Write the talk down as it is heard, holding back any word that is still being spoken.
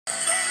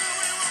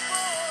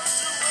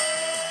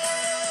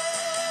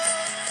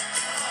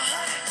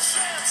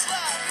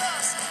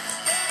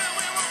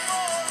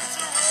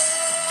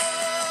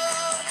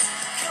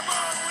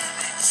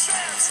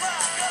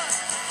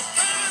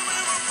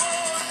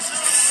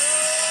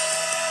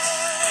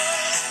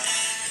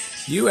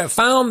You have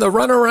found the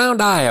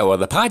Runaround Iowa,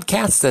 the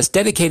podcast that's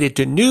dedicated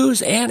to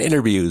news and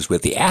interviews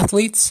with the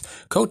athletes,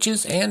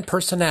 coaches, and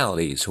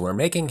personalities who are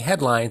making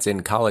headlines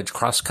in college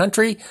cross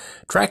country,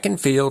 track and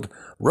field,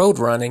 road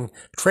running,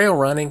 trail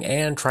running,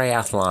 and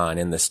triathlon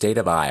in the state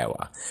of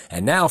Iowa.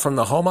 And now from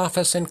the home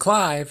office in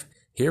Clive,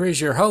 here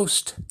is your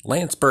host,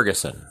 Lance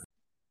Bergeson.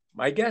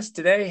 My guest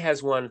today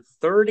has won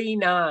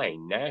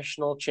 39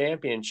 national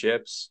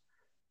championships,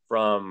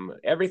 from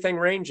everything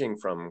ranging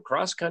from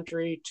cross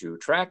country to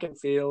track and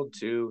field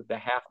to the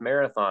half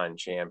marathon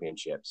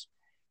championships.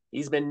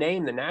 He's been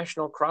named the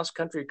National Cross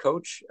Country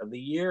Coach of the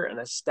Year an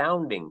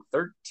astounding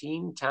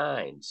 13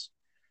 times.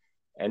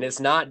 And it's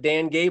not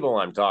Dan Gable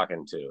I'm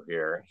talking to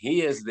here.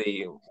 He is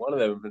one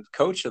of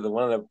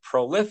the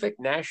prolific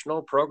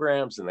national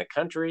programs in the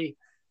country.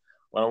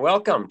 Well,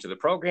 welcome to the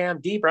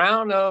program, Dee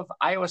Brown of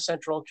Iowa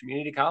Central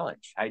Community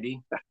College. Hi, Dee.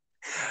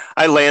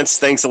 Hi, Lance.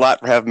 Thanks a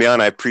lot for having me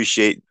on. I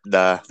appreciate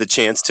the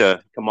chance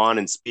to come on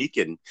and speak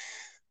and,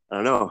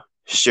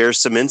 share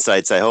some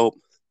insights, I hope.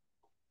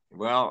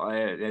 Well,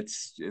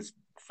 it's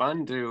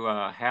fun to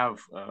have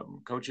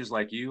coaches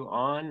like you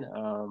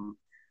on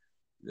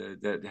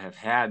that have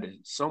had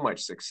so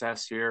much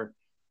success here.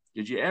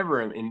 Did you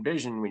ever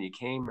envision when you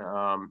came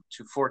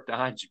to Fort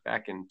Dodge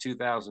back in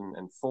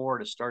 2004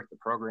 to start the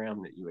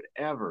program that you would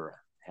ever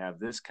have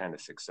this kind of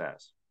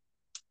success?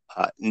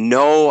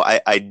 No,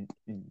 I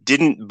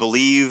didn't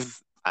believe,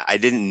 I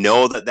didn't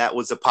know that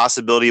was a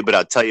possibility, but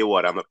I'll tell you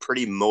what, I'm a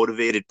pretty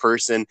motivated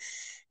person,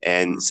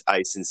 and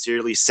I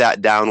sincerely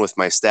sat down with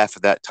my staff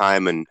at that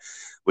time,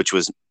 which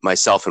was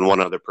myself and one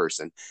other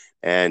person,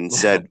 and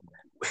said,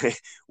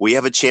 we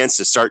have a chance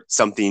to start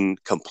something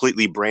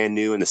completely brand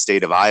new in the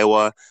state of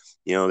Iowa.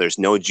 You know, there's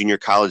no junior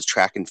college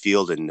track and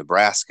field in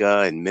Nebraska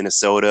and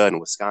Minnesota and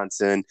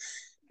Wisconsin.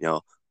 You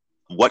know,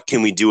 what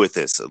can we do with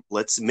this?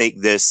 Let's make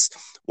this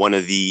one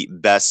of the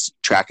best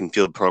track and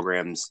field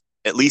programs,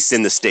 at least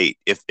in the state,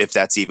 if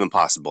that's even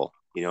possible.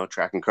 You know,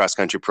 track and cross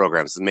country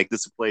programs. Let's make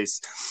this a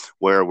place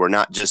where we're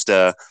not just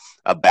a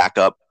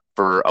backup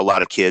for a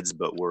lot of kids,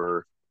 but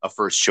we're a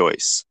first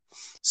choice.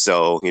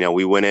 So, you know,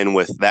 we went in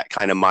with that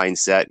kind of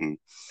mindset and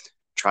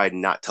tried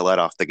not to let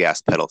off the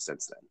gas pedal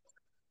since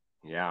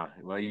then. Yeah,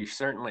 well, you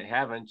certainly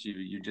haven't.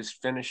 You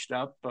just finished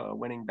up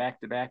winning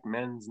back-to-back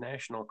men's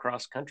national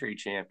cross-country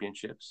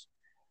championships.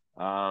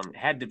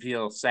 Had to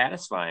feel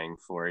satisfying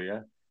for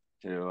you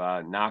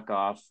to knock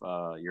off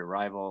your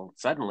rival,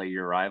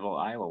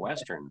 Iowa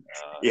Western.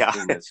 Yeah,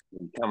 that's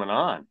coming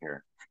on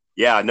here.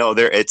 Yeah, no,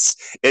 it's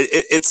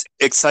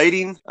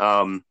exciting.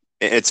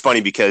 It's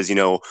funny because, you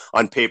know,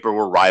 on paper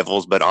we're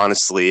rivals, but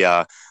honestly,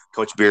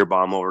 Coach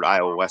Beerbaum over at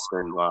Iowa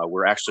Western,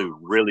 we're actually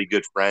really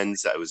good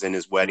friends. I was in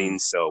his wedding,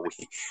 so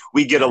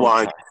we get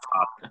along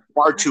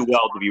far too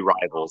well to be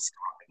rivals.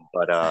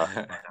 But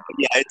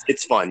yeah,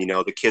 it's fun. You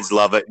know, the kids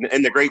love it.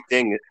 And the great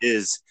thing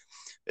is,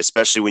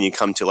 especially when you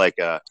come to like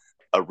a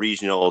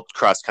regional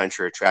cross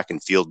country or track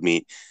and field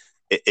meet,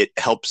 it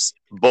helps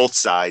both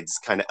sides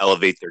kind of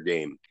elevate their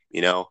game,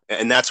 you know,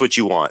 and that's what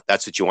you want.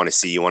 That's what you want to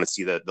see. You want to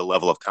see the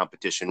level of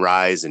competition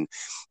rise and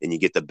you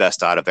get the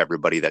best out of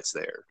everybody that's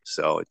there.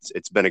 So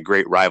it's been a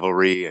great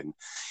rivalry, and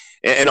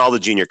all the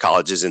junior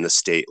colleges in the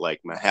state,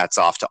 like, my hat's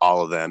off to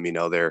all of them. You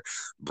know, they're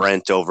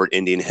Brent over at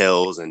Indian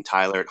Hills and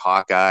Tyler at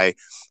Hawkeye,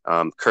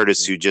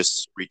 Curtis, who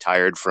just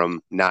retired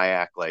from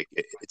NJCAA. Like,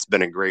 it's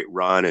been a great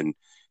run, and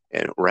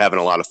we're having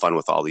a lot of fun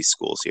with all these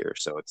schools here.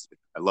 So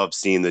I love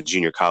seeing the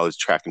junior college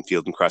track and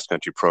field and cross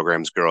country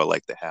programs grow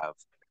like they have.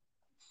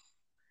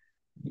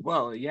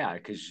 Well, yeah,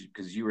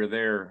 because you were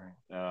there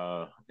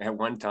at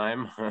one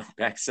time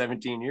back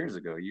 17 years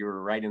ago. You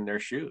were right in their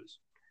shoes.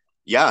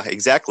 Yeah,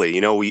 exactly.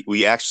 You know,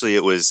 we actually,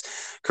 it was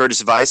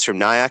Curtis Weiss from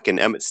NJCAA and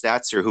Emmett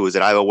Statzer, who was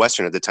at Iowa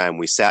Western at the time.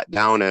 We sat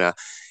down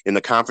in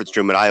the conference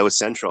room at Iowa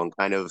Central and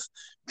kind of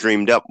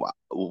dreamed up,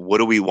 what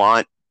do we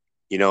want,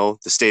 you know,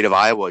 the state of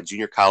Iowa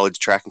junior college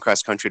track and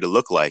cross country to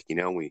look like. You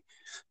know, we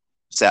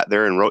sat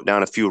there and wrote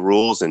down a few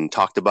rules and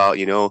talked about,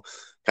 you know,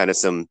 kind of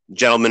some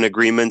gentleman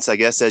agreements, I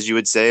guess, as you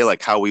would say,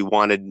 like how we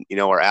wanted, you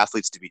know, our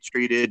athletes to be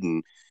treated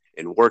and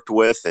worked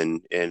with.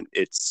 And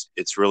it's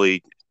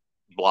really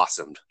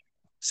blossomed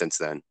since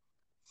then.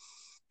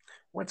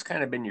 What's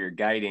kind of been your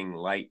guiding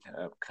light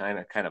kind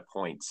of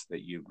points that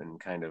you've been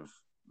kind of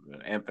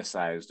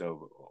emphasized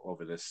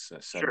over this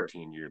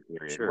 17-year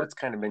period? Sure. What's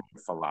kind of been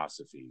your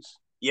philosophies?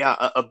 Yeah,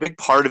 a big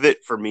part of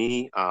it for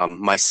me,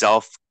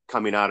 myself,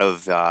 coming out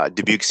of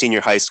Dubuque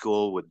Senior High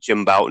School with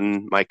Jim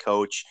Boughton, my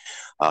coach,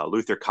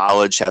 Luther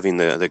College, having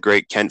the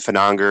great Kent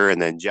Fananger,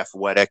 and then Jeff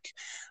Weddick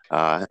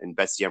and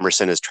Betsy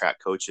Emerson as track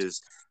coaches.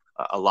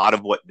 A lot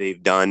of what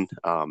they've done,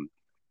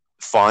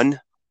 fun.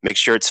 Make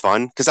sure it's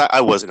fun, because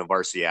I wasn't a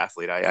varsity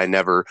athlete. I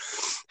never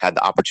had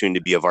the opportunity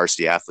to be a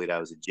varsity athlete. I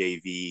was a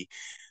JV,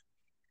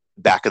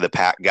 back of the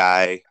pack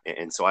guy,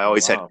 and so I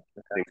always had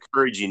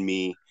encouraging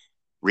me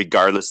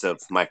regardless of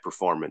my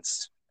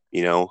performance,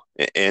 you know.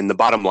 And the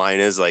bottom line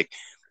is, like,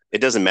 it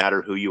doesn't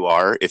matter who you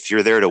are. If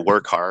you're there to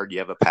work hard, you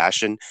have a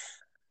passion,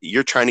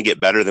 you're trying to get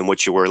better than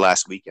what you were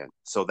last weekend.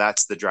 So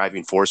that's the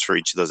driving force for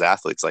each of those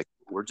athletes. Like,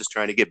 we're just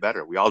trying to get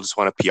better. We all just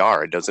want a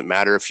PR. It doesn't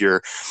matter if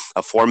you're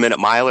a 4-minute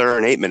miler or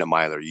an 8-minute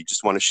miler. You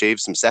just want to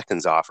shave some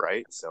seconds off,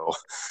 right? So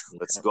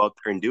let's go out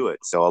there and do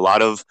it. So a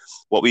lot of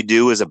what we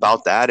do is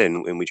about that,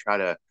 and we try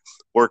to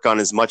work on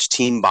as much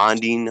team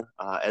bonding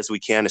as we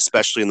can,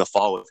 especially in the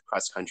fall with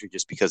cross country,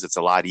 just because it's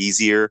a lot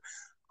easier.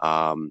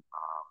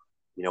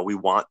 We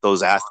want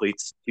those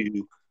athletes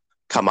to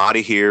come out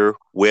of here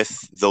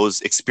with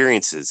those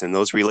experiences and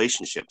those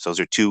relationships. Those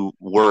are two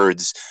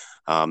words,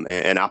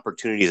 and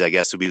opportunities, I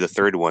guess, would be the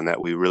third one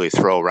that we really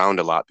throw around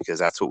a lot, because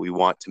that's what we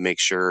want to make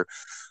sure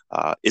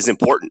is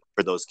important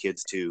for those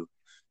kids to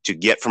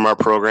get from our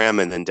program,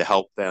 and then to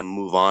help them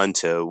move on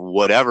to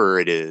whatever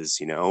it is,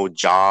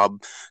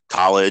 job,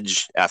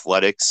 college,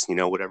 athletics,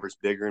 whatever's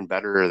bigger and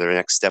better, or their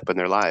next step in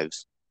their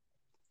lives.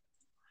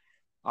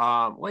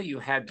 Well, you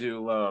had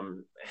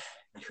to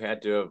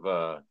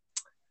have,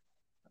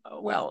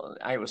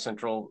 Iowa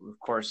Central, of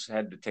course,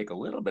 had to take a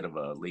little bit of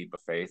a leap of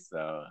faith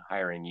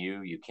hiring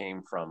you. You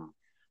came from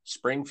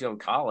Springfield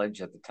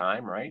College at the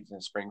time, right?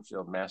 In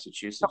Springfield,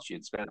 Massachusetts.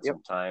 You'd spent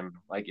some time,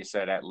 like you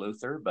said, at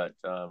Luther, but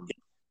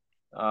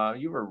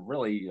you were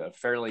really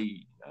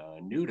fairly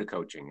new to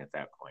coaching at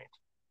that point.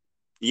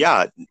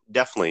 Yeah,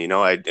 definitely.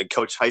 I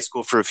coached high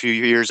school for a few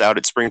years out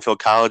at Springfield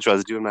College while I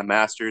was doing my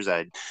master's.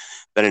 I'd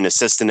been an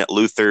assistant at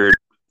Luther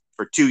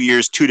for 2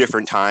 years, 2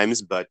 different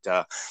times. But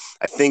I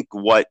think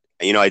what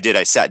I did,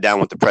 I sat down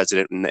with the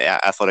president and the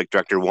athletic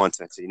director once,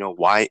 and I said,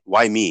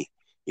 why me?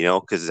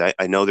 Because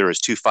I know there was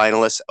 2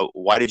 finalists.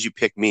 Why did you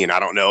pick me? And I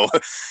don't know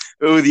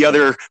who the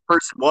other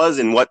person was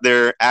and what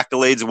their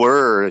accolades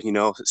were, or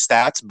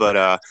stats.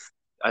 But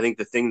I think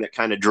the thing that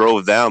kind of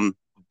drove them,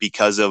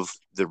 because of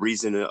the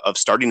reason of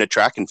starting a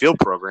track and field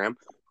program,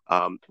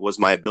 was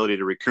my ability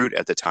to recruit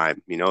at the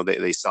time.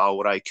 They saw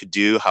what I could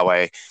do, how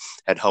I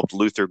had helped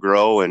Luther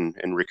grow and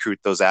recruit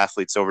those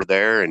athletes over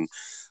there. And,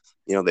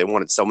 they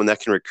wanted someone that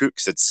can recruit,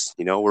 because it's,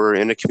 we're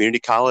in a community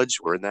college,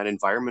 we're in that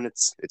environment.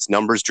 It's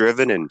numbers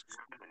driven, and,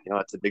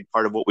 that's a big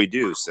part of what we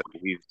do. So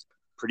we've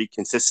pretty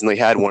consistently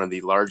had one of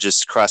the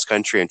largest cross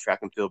country and track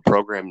and field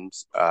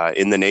programs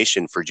in the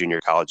nation for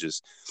junior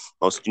colleges.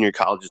 Most junior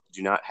colleges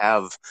do not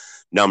have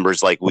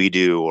numbers like we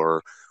do,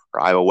 or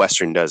Iowa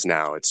Western does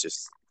now.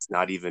 It's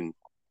not even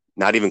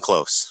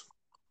close.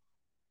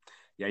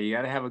 Yeah, you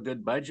got to have a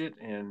good budget,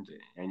 and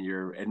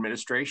your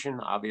administration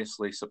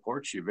obviously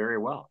supports you very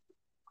well.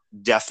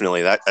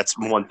 Definitely. That's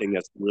one thing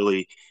that's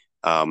really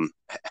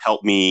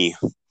helped me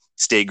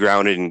stay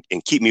grounded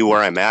and keep me where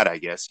I'm at, I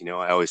guess.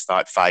 I always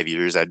thought 5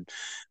 years I'd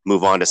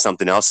move on to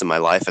something else in my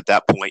life. At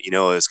that point, it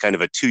was kind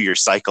of a 2-year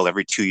cycle.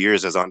 Every 2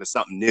 years I was on to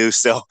something new.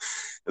 So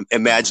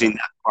imagining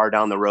that far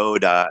down the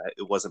road,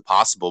 it wasn't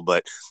possible.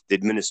 But the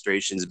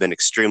administration's been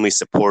extremely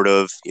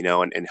supportive,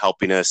 and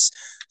helping us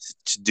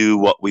to do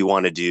what we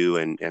want to do.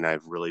 And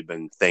I've really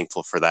been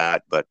thankful for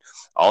that. But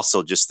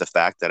also just the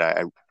fact that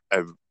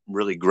I've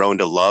really grown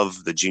to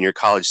love the junior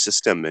college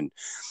system. And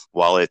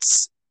while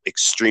it's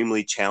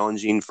extremely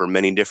challenging for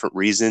many different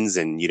reasons,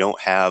 and you don't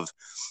have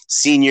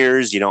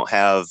seniors, you don't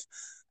have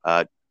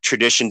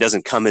tradition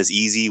doesn't come as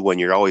easy when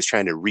you're always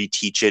trying to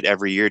reteach it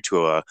every year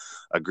to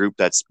a group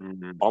that's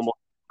almost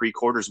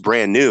 3/4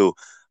 brand new.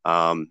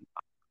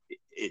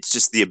 It's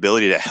just the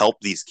ability to help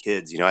these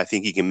kids. I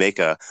think you can make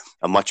a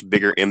much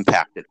bigger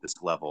impact at this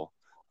level.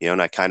 And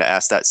I kind of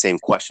asked that same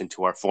question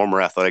to our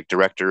former athletic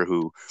director,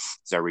 who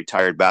is our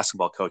retired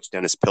basketball coach,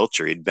 Dennis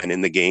Pilcher. He'd been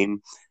in the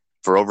game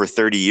for over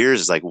 30 years.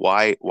 It's like,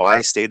 why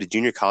stay at a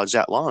junior college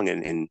that long?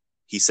 And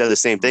he said the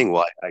same thing.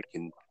 Well, I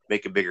can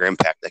make a bigger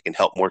impact. I can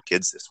help more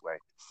kids this way.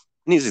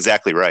 And he's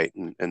exactly right.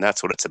 And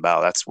that's what it's about.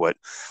 That's what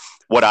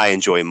I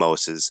enjoy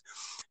most, is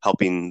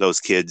helping those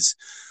kids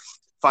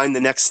find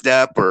the next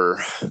step, or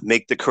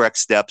make the correct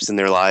steps in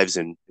their lives,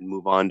 and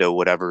move on to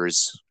whatever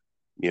is,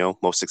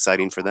 most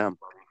exciting for them.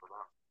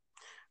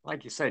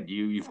 Like you said,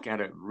 you've got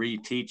to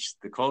reteach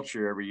the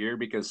culture every year,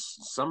 because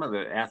some of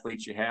the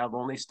athletes you have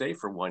only stay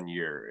for 1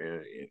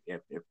 year.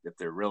 If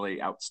they're really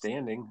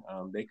outstanding,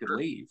 they could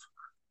leave.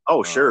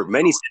 Oh, sure.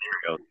 Many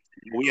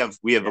scenarios.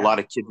 We have a lot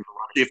of kids,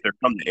 if they're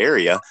from the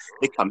area,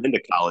 they come into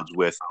college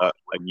with a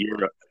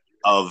year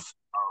of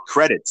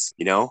credits.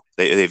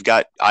 They've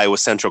got Iowa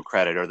Central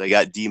credit, or they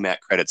got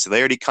DMAT credit. So they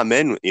already come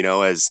in,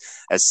 as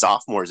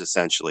sophomores,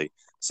 essentially.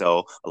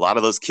 So a lot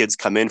of those kids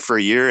come in for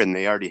a year and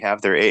they already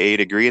have their AA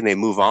degree and they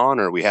move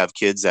on. Or we have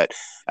kids that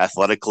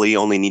athletically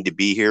only need to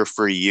be here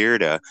for a year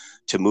to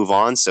move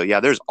on. So yeah,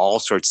 there's all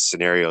sorts of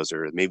scenarios.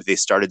 Or maybe they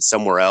started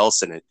somewhere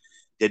else and it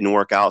didn't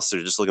work out, so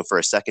they're just looking for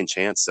a second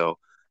chance. So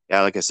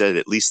yeah, like I said,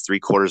 at least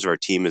 3/4 of our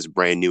team is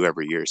brand new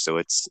every year. So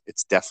it's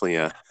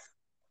definitely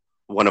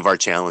one of our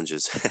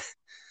challenges.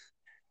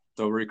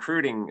 So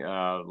recruiting,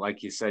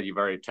 like you said, you've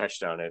already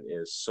touched on it,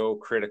 is so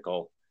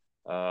critical.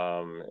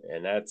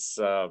 And that's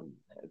a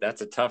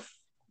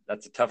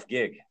tough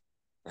gig.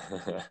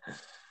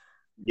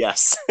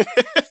 Yes.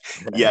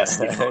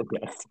 Yes.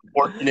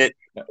 Fortunate,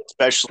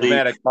 especially.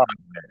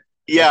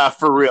 Yeah,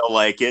 for real.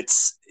 Like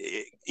it's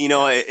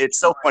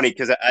so funny,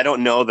 because I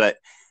don't know that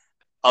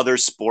other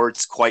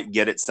sports quite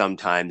get it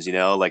sometimes,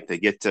 like they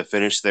get to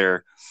finish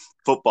their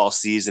football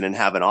season and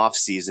have an off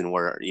season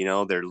where,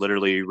 they're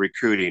literally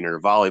recruiting or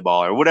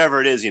volleyball or whatever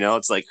it is,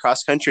 it's like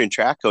cross country and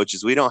track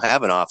coaches. We don't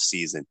have an off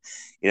season.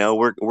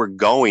 We're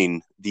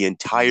going the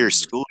entire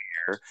school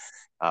year.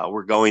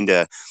 We're going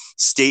to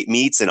state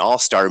meets and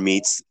all-star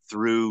meets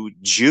through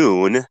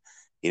June.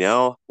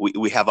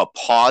 We have a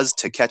pause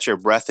to catch our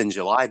breath in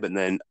July, but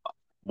then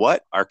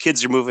what? Our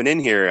kids are moving in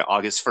here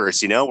August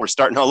 1st, we're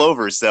starting all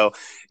over. So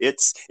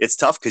it's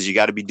tough because you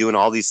got to be doing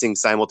all these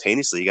things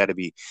simultaneously. You got to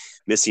be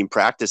missing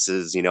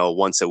practices,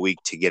 once a week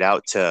to get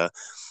out to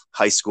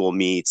high school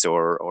meets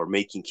or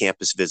making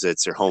campus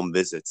visits or home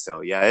visits.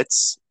 So yeah,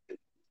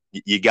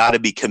 you got to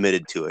be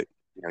committed to it.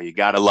 You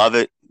got to love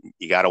it.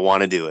 You got to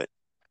want to do it.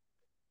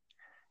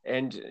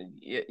 And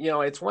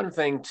it's one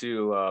thing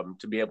to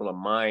be able to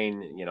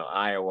mine,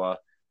 Iowa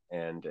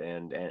and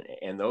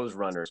those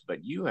runners,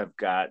 but you have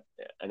got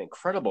an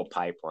incredible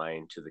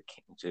pipeline to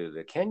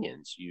the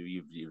Kenyans.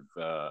 You've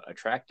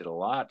attracted a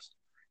lot,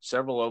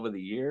 several over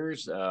the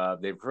years.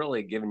 They've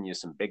really given you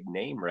some big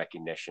name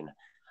recognition.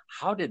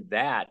 How did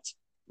that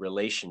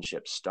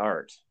relationship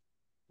start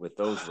with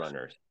those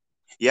runners?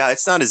 Yeah,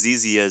 it's not as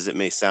easy as it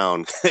may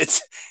sound.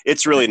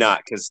 It's really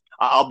not, because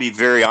I'll be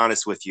very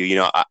honest with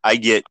you. I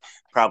get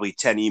probably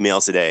 10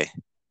 emails a day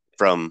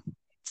from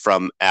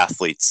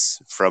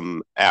athletes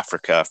from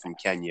Africa, from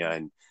Kenya,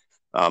 and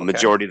Okay.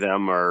 majority of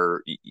them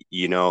are,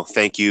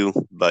 thank you,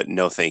 but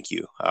no thank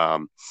you.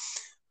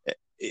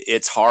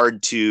 It's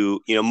hard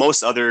to,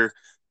 most other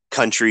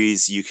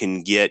countries you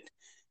can get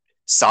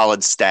solid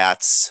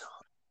stats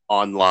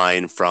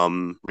online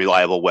from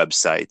reliable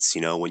websites.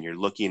 When you're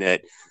looking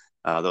at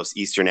those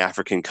Eastern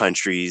African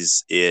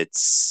countries,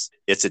 it's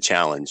a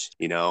challenge,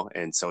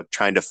 and so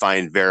trying to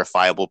find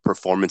verifiable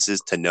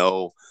performances to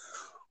know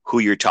who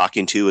you're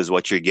talking to is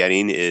what you're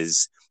getting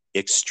is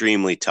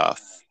extremely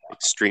tough.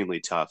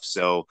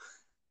 So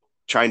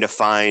trying to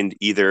find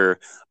either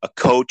a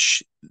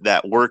coach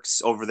that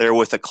works over there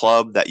with a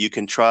club that you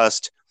can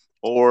trust,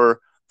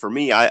 or for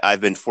me,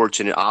 I've been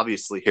fortunate,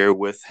 obviously, here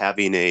with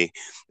having an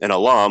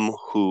alum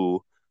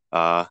who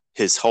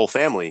his whole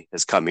family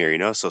has come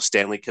here, so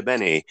Stanley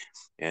Kabene,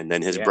 and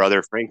then his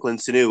brother Franklin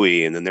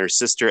Sinui, and then their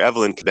sister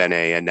Evelyn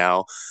Kabene, and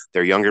now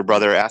their younger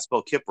brother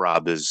Aspel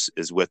Kiprop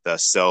is with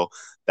us. So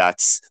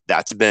that's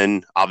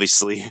been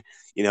obviously,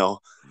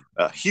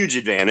 a huge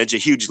advantage, a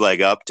huge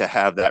leg up to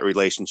have that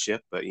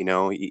relationship. But,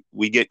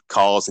 we get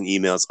calls and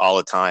emails all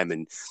the time,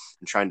 and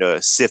trying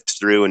to sift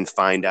through and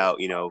find out,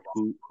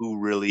 who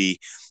really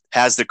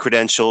has the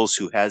credentials,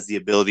 who has the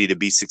ability to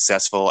be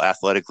successful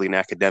athletically and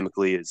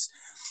academically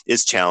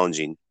is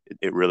challenging.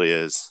 It really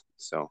is.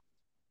 So.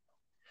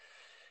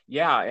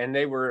 Yeah, and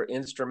they were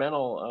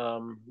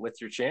instrumental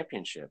with your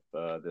championship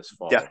this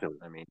fall. Definitely.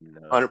 I mean,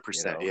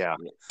 100%. Yeah.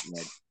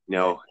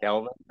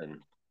 Kelvin and.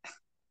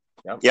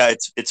 Yep. Yeah,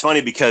 it's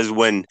funny because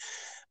when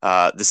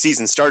the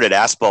season started,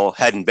 Aspel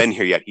hadn't been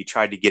here yet. He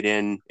tried to get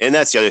in, and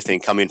that's the other thing,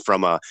 coming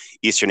from a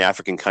Eastern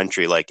African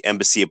country, like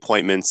embassy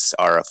appointments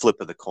are a flip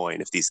of the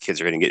coin if these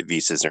kids are going to get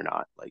visas or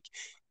not. Like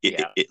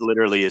it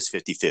literally is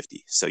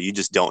 50-50. So you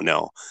just don't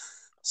know.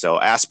 So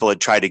Aspel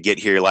had tried to get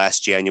here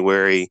last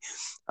January,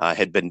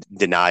 had been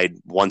denied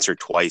once or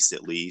twice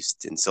at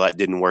least, and so that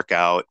didn't work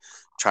out.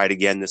 Tried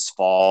again this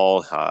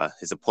fall.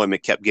 His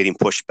appointment kept getting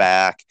pushed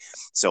back.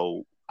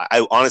 So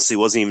I honestly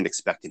wasn't even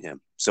expecting him.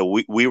 So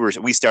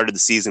we started the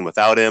season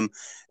without him,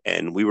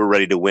 and we were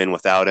ready to win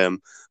without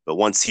him. But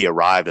once he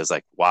arrived, I was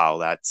like, wow,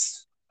 like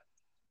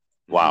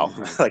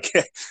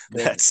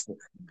that's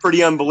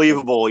pretty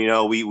unbelievable.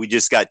 We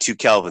just got 2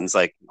 Kelvins.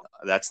 Like,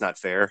 that's not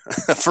fair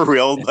for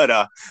real.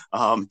 But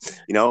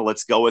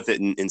let's go with it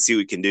and see what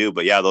we can do.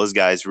 But yeah, those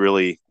guys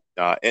really.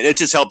 And it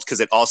just helps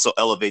because it also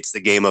elevates the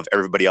game of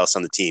everybody else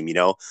on the team,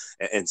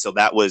 and so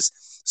that was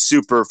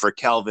super for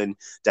Kelvin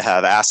to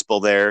have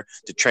Aspel there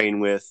to train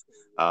with.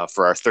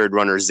 For our third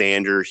runner,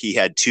 Xander, he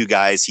had 2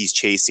 guys he's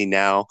chasing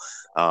now.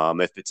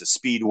 If it's a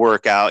speed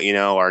workout,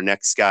 our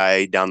next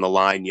guy down the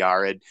line,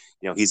 Yared,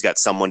 he's got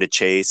someone to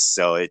chase,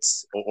 so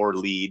or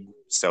lead.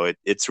 So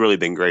it's really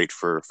been great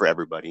for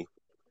everybody.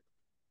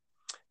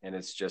 And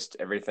it's just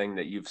everything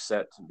that you've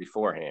set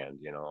beforehand,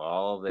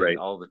 all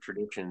the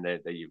tradition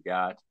that you've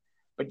got.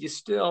 But you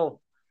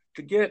still,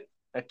 to get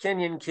a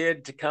Kenyan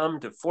kid to come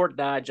to Fort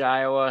Dodge,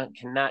 Iowa,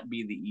 cannot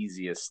be the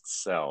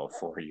easiest sell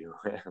for you.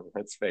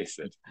 Let's face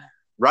it.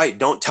 Right.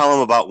 Don't tell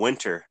them about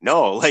winter.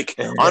 No, like,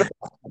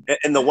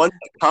 and the ones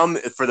that come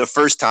for the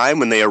first time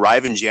when they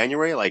arrive in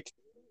January, like,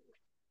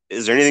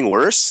 is there anything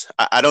worse?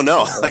 I don't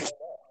know. Like,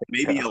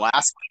 maybe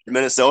Alaska,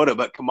 Minnesota,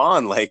 but come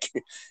on, like,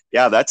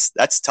 yeah, that's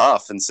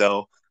tough. And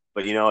so,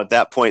 but at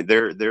that point,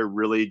 they're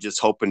really just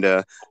hoping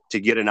to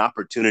get an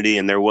opportunity,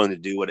 and they're willing to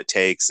do what it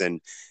takes.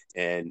 And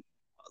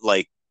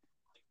like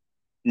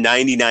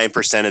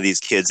 99% of these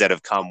kids that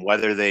have come,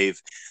 whether the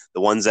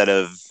ones that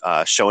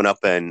have shown up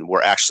and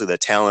were actually the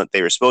talent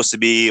they were supposed to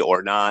be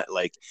or not,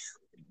 like,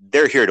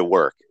 they're here to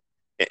work.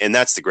 And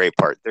that's the great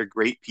part. They're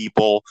great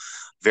people,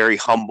 very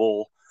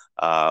humble,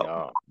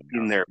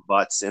 in their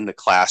butts in the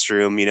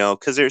classroom,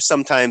 because there's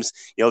sometimes,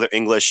 their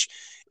English,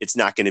 it's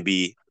not going to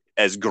be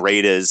as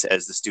great as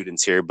the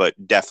students here, but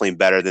definitely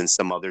better than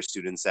some other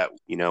students that,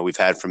 we've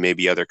had from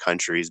maybe other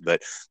countries,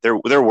 but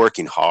they're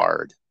working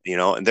hard,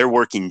 and they're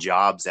working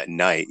jobs at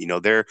night.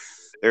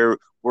 They're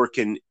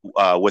working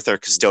with our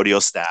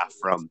custodial staff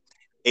from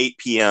 8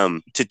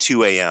 p.m. to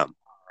 2 a.m.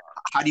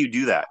 How do you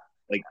do that?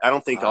 Like, I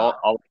don't think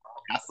all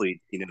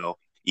athletes,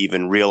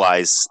 even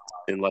realize,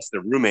 unless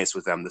they're roommates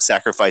with them, the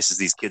sacrifices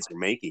these kids are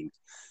making,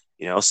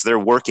 so they're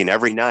working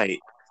every night,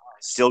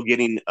 still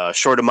getting a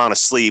short amount of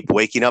sleep,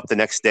 waking up the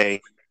next day,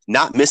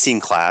 not missing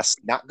class,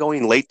 not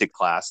going late to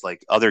class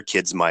like other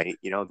kids might.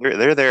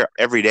 They're there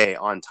every day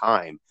on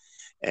time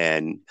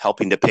and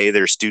helping to pay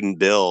their student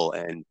bill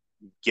and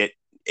get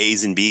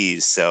A's and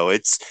B's. So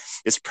it's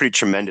pretty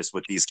tremendous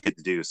what these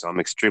kids do. So I'm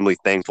extremely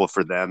thankful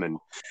for them and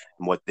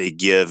what they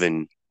give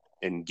and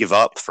give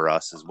up for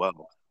us as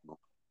well.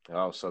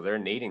 Oh, so they're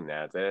needing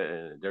that.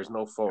 There's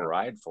no full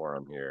ride for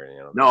them here.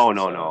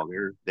 No.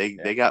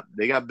 They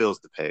got bills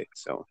to pay.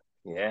 So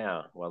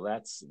yeah, well,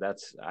 that's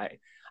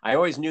I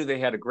always knew they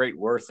had a great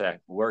work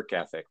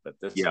ethic, but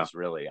this is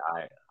really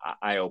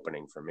eye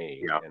opening for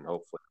me, and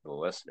hopefully for the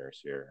listeners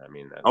here. I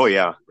mean, that's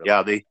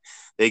really...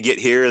 They get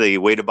here, they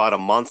wait about a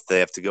month, they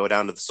have to go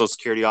down to the Social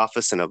Security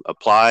office and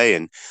apply.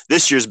 And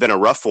this year's been a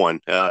rough one.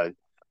 I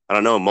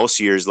don't know, most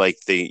years, like,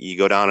 you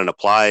go down and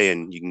apply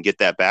and you can get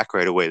that back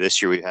right away.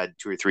 This year we had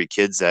 2 or 3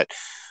 kids that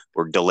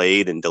were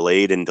delayed. And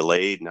I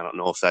don't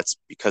know if that's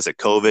because of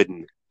COVID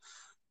and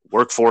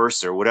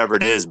workforce or whatever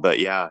it is, but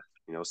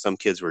some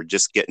kids were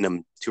just getting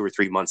them 2 or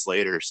 3 months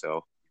later.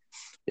 So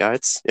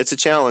it's a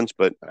challenge,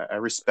 but I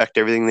respect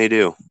everything they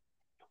do.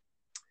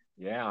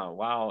 Yeah.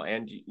 Wow.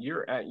 And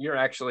you're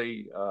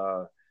actually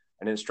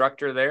an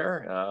instructor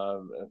there.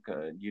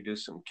 You do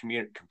some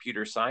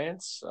computer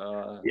science,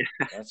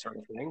 that sort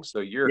of thing. So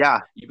you've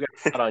got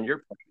that on your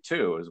plate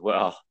too, as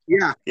well.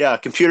 Yeah.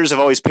 Computers have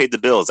always paid the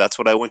bills. That's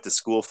what I went to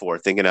school for,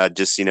 thinking I'd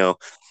just,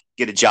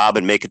 get a job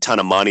and make a ton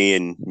of money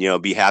and,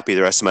 be happy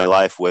the rest of my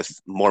life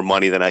with more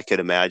money than I could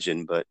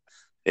imagine. But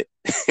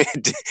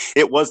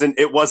it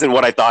wasn't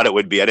what I thought it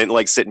would be. I didn't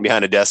like sitting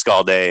behind a desk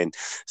all day and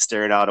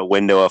staring out a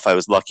window if I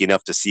was lucky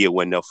enough to see a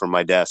window from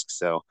my desk.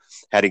 So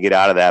had to get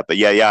out of that. But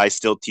I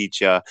still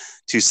teach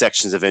 2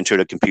 sections of intro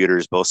to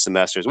computers both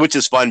semesters, which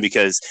is fun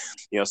because,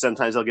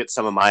 sometimes I'll get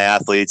some of my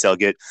athletes, I'll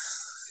get,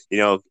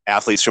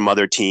 athletes from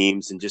other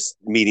teams and just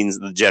meetings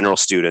the general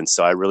students.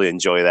 So I really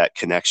enjoy that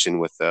connection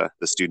with the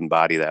student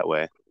body that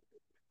way.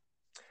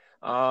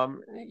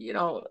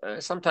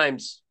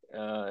 Sometimes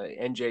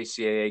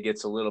NJCAA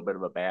gets a little bit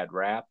of a bad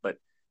rap, but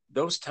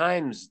those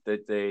times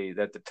that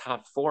the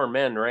top 4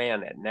 men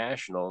ran at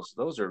nationals,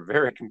 those are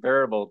very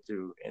comparable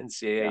to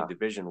NCAA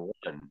Division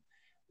I.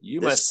 You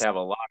must have a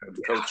lot of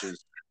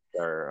coaches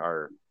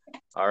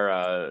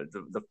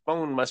the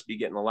phone must be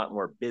getting a lot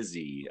more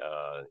busy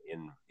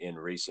in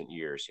recent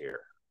years here.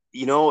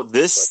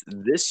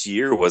 This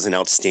year was an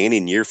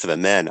outstanding year for the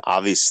men.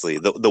 Obviously,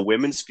 the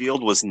women's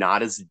field was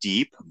not as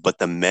deep, but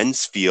the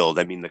men's field,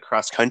 I mean, the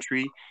cross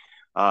country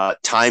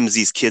times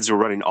these kids were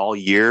running all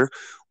year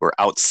were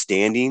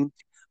outstanding.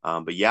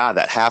 But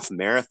that half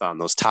marathon,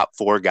 those top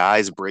 4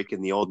 guys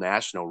breaking the old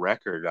national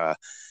record.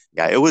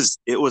 It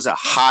was a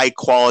high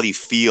quality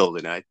field,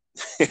 and I,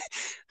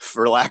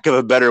 for lack of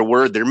a better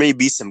word, there may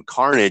be some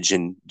carnage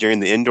during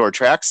the indoor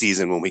track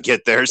season when we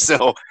get there.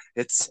 So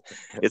it's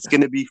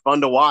going to be fun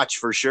to watch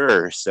for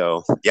sure.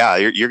 So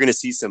you're going to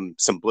see some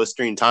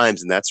blistering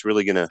times, and that's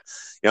really going to,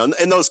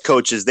 and those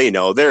coaches, they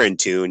know, they're in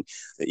tune.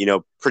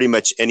 Pretty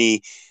much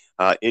any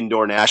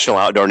indoor national,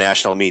 outdoor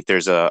national meet,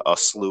 there's a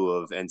slew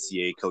of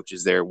NCAA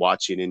coaches there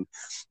watching, and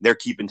they're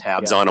keeping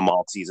tabs on them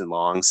all season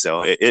long.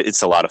 So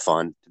it's a lot of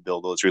fun to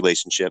build those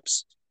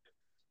relationships.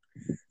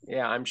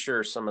 Yeah, I'm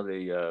sure some of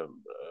the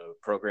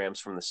programs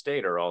from the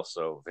state are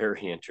also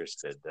very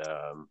interested.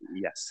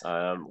 Yes.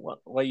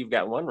 Well, you've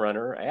got one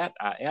runner at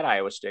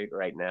Iowa State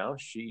right now.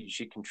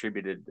 She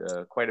contributed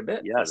quite a bit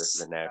for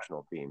the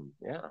national team.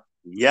 Yeah.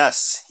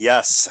 Yes.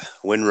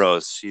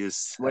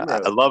 Winrose.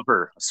 I love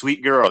her.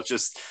 Sweet girl.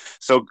 Just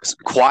so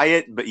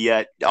quiet, but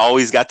yet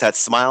always got that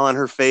smile on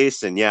her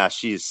face. And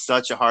she's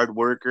such a hard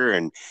worker,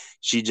 and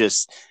she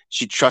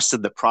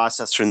trusted the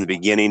process from the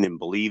beginning and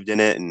believed in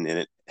it, and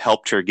it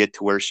helped her get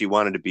to where she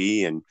wanted to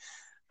be. And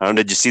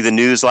did you see the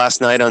news last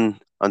night on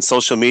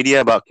social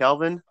media about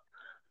Kelvin?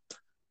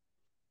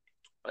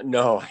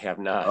 No, I have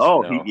not.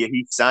 Oh, no.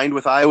 He signed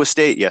with Iowa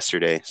State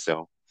yesterday.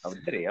 So. Oh,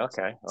 did he?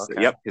 Okay. So,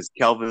 because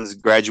Kelvin's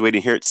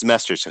graduating here at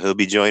semester, so he'll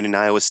be joining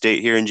Iowa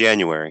State here in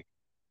January.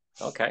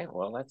 Okay,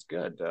 well, that's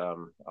good.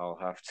 I'll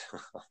have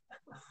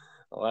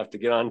to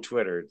get on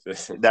Twitter.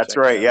 That's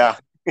right. Yeah.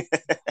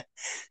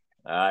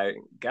 I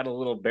got a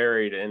little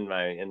buried in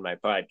my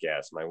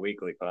podcast, my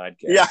weekly podcast.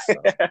 Yeah, so,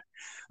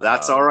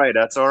 that's all right.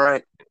 That's all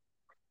right.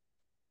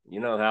 You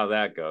know how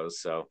that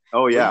goes. So.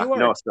 Oh yeah,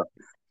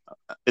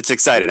 it's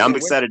exciting. I'm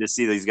excited to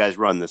see these guys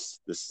run this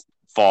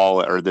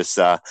fall or this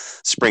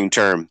spring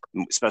term,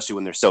 especially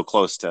when they're so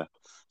close to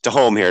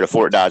home here to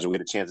Fort Dodge. We'll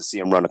get a chance to see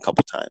them run a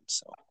couple times.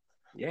 So.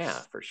 Yeah,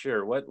 for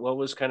sure. What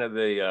was kind of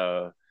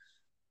the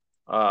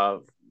uh,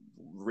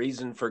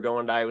 reason for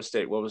going to Iowa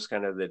State? What was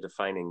kind of the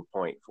defining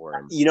point for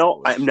him?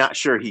 I'm not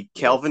sure. Was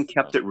Calvin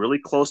kept it really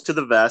close to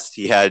the vest.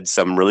 He had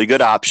some really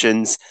good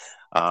options.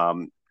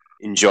 Um,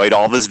 Enjoyed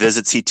all of his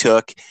visits he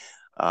took.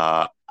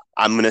 Uh,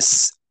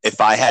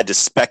 if I had to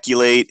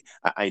speculate,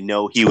 I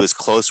know he was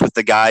close with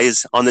the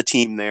guys on the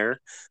team there.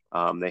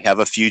 They have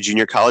a few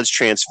junior college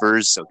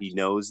transfers, so he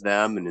knows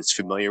them and is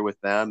familiar with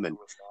them. And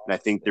I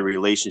think the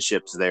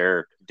relationships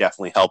there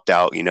definitely helped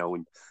out.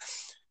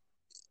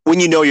 When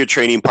you know your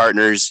training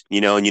partners,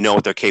 and you know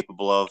what they're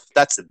capable of,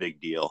 that's the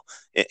big deal.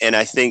 And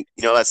I think,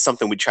 that's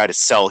something we try to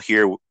sell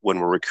here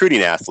when we're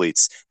recruiting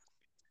athletes,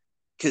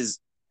 because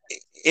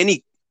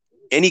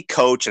any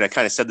coach, and I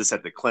kind of said this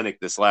at the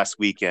clinic this last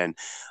weekend,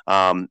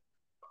 90%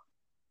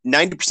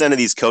 of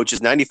these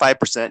coaches,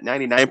 95%,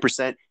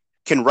 99%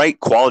 can write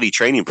quality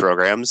training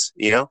programs.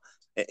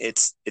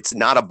 It's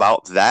not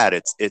about that.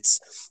 It's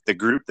the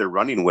group they're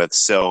running with.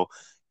 So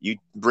you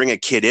bring a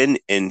kid in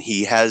and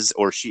he has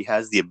or she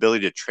has the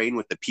ability to train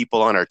with the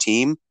people on our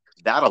team.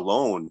 That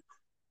alone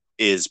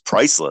is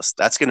priceless.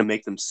 That's going to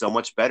make them so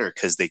much better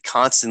because they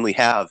constantly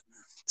have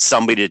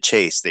somebody to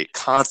chase. They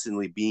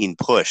constantly being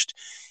pushed.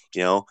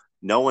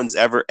 No one's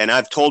ever, and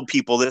I've told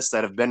people this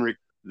that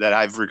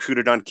I've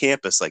recruited on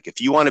campus. Like, if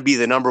you want to be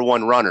the number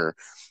one runner,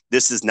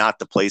 this is not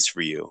the place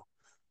for you.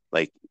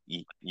 Like,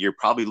 you're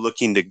probably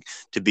looking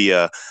to be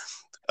a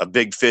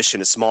big fish in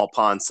a small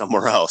pond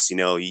somewhere else.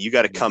 You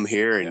got to come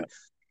here and,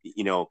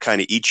 kind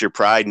of eat your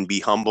pride and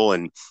be humble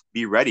and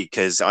be ready.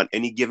 Cause on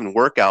any given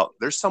workout,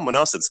 there's someone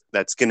else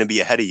that's going to be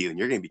ahead of you and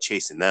you're going to be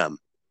chasing them.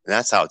 And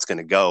that's how it's going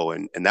to go.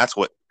 And that's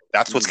what's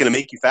going to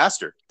make you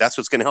faster. That's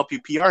what's going to help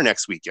you PR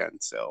next weekend.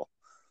 So.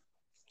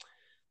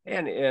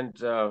 And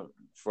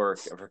for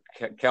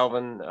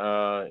Kelvin,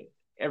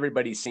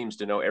 everybody seems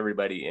to know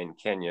everybody in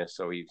Kenya,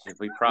 so he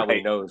probably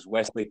Right. knows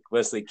Wesley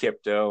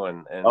Kipto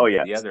and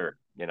Yes. the other,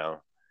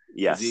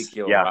 Yes.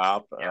 Ezekiel Yeah.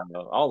 Rop,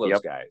 all those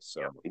Yep. guys.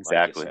 So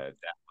Exactly. like you said,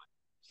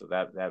 so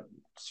that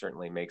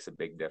certainly makes a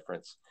big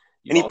difference.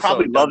 And he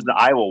probably loves the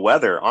Iowa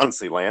weather,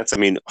 honestly, Lance. I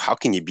mean, how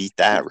can you beat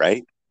that,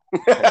 right?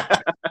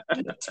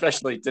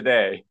 Especially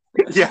today.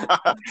 Yeah.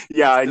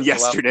 And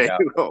yesterday.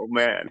 Oh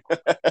man.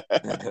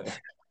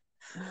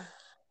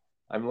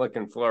 I'm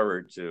looking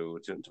forward to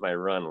my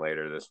run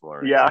later this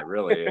morning. Yeah. I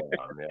really am.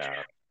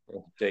 Yeah,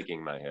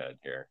 taking my head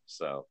here.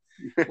 So,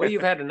 well,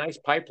 you've had a nice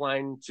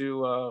pipeline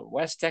to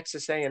West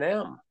Texas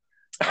A&M.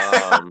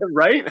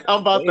 Right? How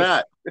about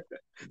that?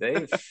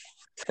 They've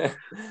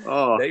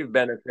Oh, they've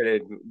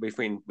benefited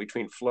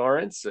between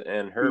Florence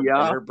and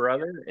her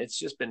brother. It's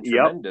just been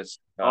tremendous.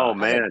 Oh How did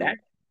man. that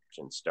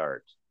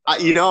start?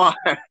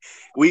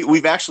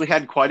 We've actually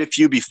had quite a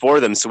few before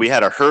them. So we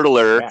had a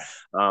hurdler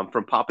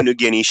from Papua New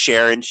Guinea,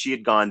 Sharon. She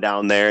had gone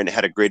down there and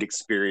had a great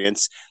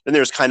experience. Then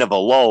there was kind of a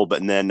lull,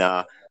 but then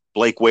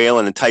Blake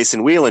Whalen and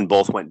Tyson Whelan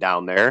both went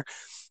down there.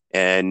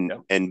 And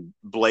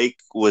Blake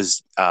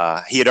was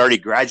he had already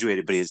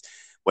graduated, but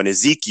when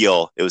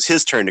Ezekiel, it was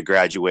his turn to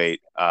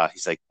graduate.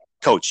 He's like,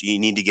 Coach, you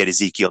need to get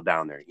Ezekiel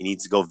down there. He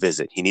needs to go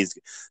visit.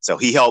 So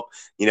he helped,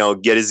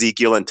 get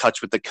Ezekiel in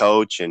touch with the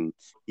coach, and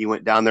he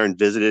went down there and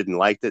visited and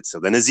liked it. So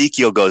then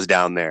Ezekiel goes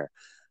down there.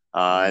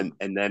 And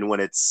then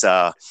when it's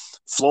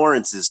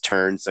Florence's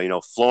turn,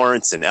 so,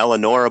 Florence and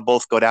Eleonora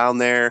both go down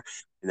there.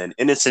 And then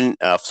Innocent,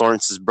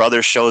 Florence's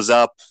brother, shows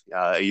up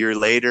a year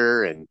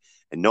later, and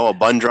Noah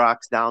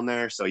Bundrock's down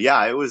there. So,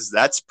 yeah,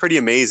 that's pretty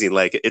amazing.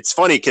 Like, it's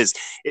funny because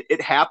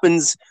it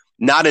happens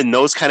not in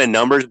those kind of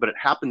numbers, but it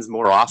happens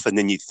more often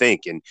than you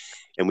think. And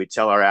we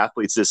tell our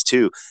athletes this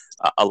too.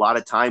 A lot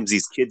of times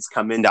these kids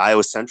come into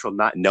Iowa Central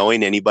not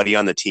knowing anybody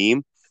on the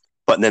team,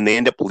 but then they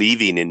end up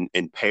leaving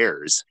in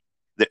pairs.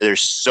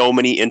 There's so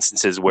many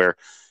instances where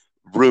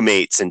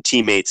roommates and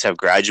teammates have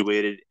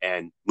graduated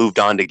and moved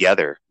on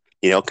together,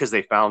 because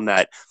they found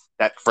that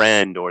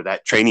friend or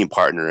that training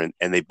partner,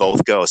 and they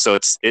both go. So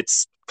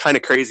it's kind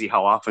of crazy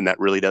how often that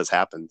really does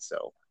happen.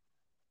 So,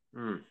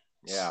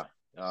 yeah.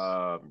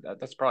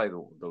 That's probably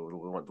the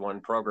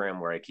one program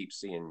where I keep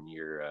seeing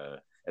your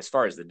as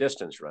far as the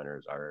distance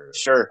runners are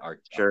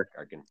concerned,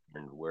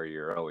 where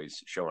you're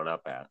always showing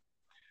up at.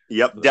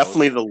 Yep, so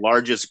definitely the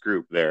largest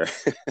group there.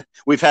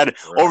 We've had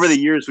over the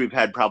years, we've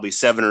had probably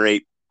 7 or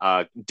 8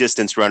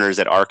 distance runners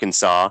at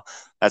Arkansas.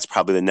 That's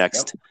probably the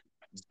next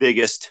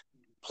biggest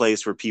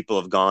place where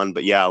people have gone.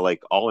 But yeah,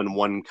 like all in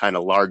one kind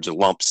of large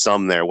lump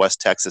sum there. West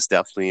Texas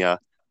definitely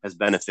has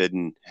benefited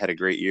and had a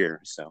great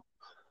year. So.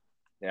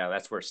 Yeah,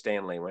 that's where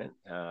Stanley went,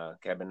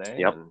 Cabernet.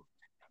 Yep. And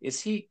is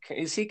he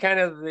kind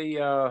of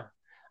the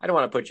I don't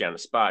want to put you on the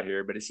spot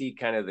here, but is he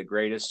kind of the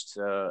greatest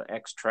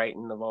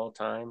ex-Triton of all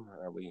time?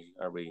 Are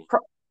we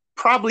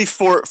probably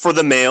for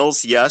the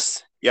males?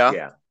 Yes.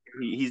 Yeah.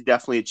 He's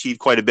definitely achieved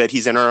quite a bit.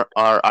 He's in our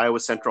Iowa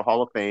Central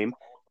Hall of Fame.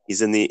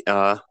 He's in the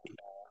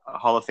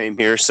Hall of Fame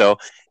here, so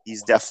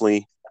he's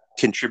definitely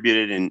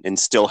contributed and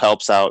still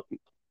helps out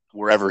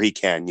wherever he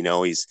can.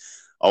 He's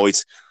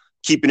always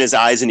keeping his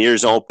eyes and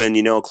ears open,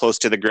 you know, close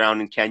to the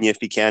ground in Kenya if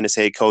he can, to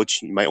say, hey, coach,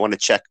 you might want to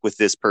check with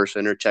this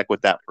person or check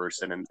with that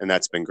person. And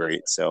that's been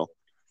great. So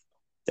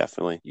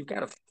definitely.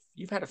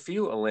 You've had a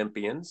few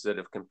Olympians that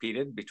have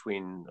competed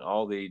between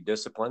all the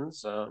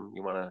disciplines.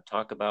 You want to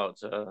talk about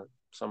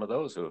some of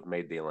those who have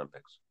made the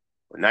Olympics?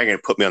 Now you're going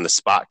to put me on the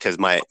spot because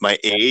my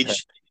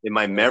age and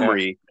my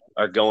memory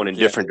are going in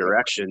different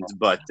directions.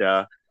 But,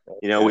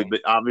 you know, we've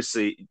been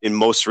obviously, and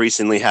most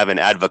recently having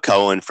Adva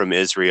Cohen from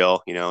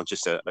Israel, you know,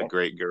 just a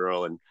great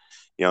girl. And,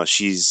 you know,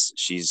 she's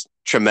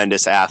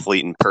tremendous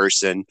athlete in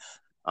person.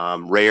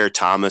 Rayer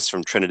Thomas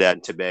from Trinidad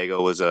and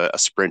Tobago was a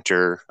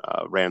sprinter,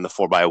 ran the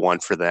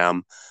 4x1 for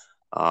them.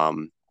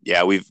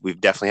 Yeah,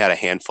 we've definitely had a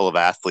handful of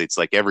athletes.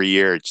 Like every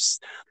year,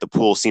 just the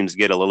pool seems to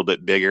get a little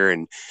bit bigger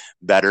and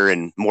better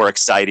and more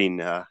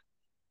exciting,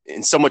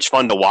 and so much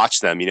fun to watch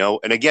them. You know,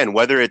 and again,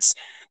 whether it's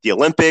the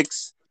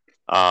Olympics,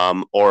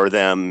 or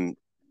them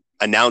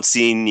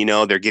announcing, you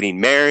know, they're getting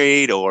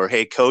married, or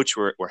hey, coach,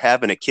 we're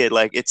having a kid.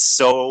 Like it's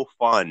so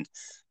fun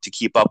to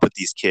keep up with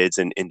these kids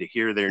and to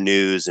hear their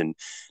news and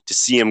to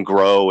see them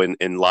grow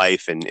in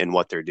life and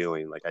what they're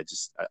doing. Like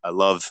I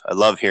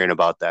love hearing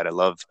about that. I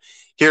love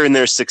hearing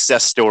their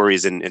success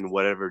stories and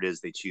whatever it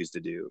is they choose to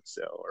do.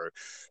 So, or,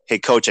 hey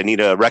coach, I need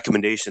a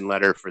recommendation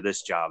letter for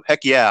this job.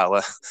 Heck yeah.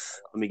 Let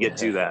me get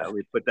to that. Let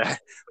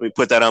me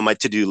put that on my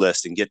to-do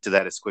list and get to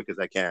that as quick as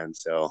I can.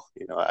 So,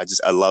 you know,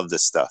 I love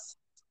this stuff.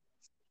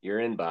 Your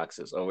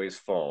inbox is always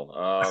full.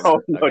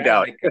 Oh, no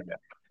doubt.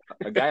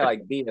 A guy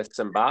like Bia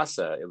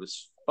Simbasa, it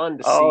was fun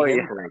to see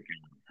him break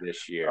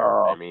this year.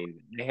 I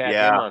mean, they had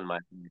him on my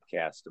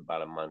podcast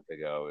about a month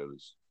ago. It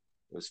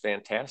was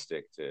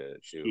fantastic to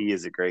he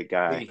is a great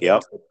guy.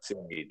 Yep.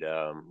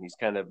 He's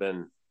kind of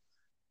been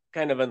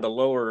in the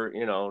lower,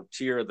 you know,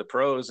 tier of the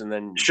pros, and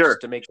then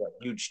just to make that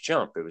huge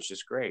jump, it was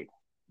just great.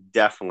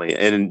 Definitely.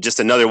 And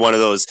just another one of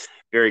those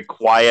very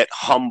quiet,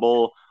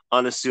 humble,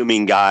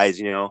 unassuming guys,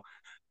 you know,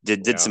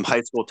 did some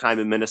high school time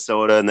in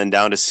Minnesota and then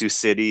down to Sioux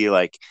City.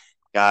 Like,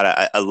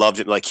 God, I loved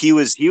it. Like he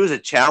was a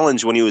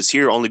challenge when he was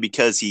here, only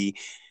because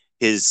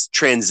his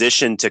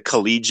transition to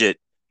collegiate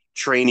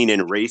training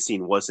and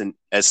racing wasn't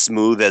as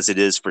smooth as it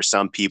is for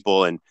some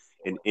people, and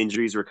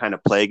injuries were kind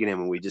of plaguing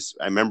him. And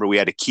I remember we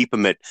had to keep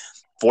him at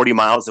 40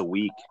 miles a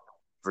week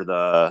for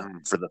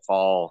the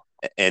fall,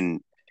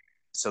 and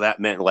so that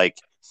meant like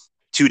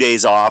 2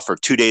 days off or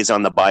 2 days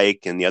on the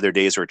bike, and the other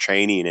days were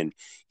training, and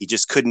he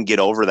just couldn't get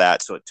over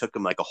that. So it took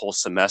him like a whole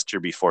semester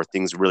before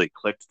things really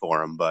clicked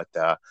for him. But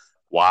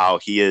wow,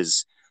 he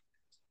is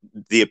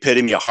the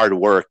epitome of hard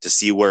work to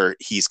see where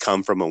he's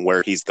come from and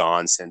where he's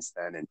gone since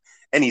then.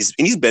 And he's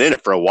been in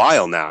it for a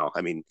while now.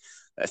 I mean,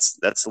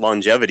 that's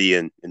longevity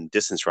in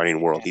distance running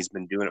world. He's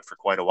been doing it for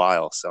quite a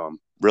while. So I'm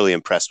really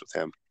impressed with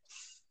him.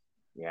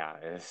 Yeah.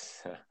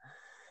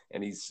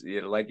 And he's,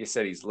 you know, like you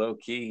said, he's low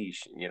key.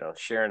 He's, you know,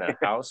 sharing a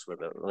house with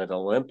an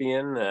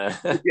Olympian.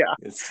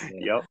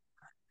 Yep.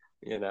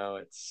 You know,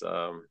 it's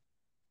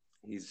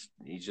he's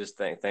just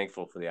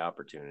thankful for the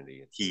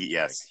opportunity. He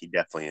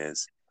definitely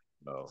is.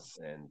 Oh,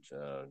 and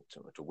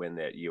to win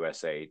that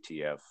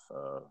USATF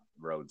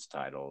Rhodes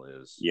title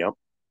is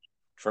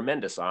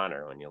tremendous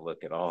honor when you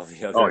look at all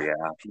the other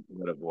people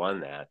that have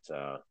won that.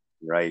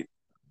 Right.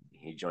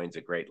 He joins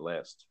a great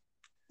list.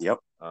 Yep.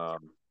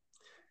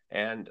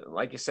 And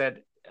like you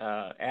said,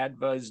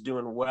 Adva is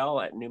doing well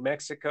at New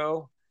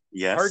Mexico.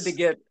 Yes. Hard to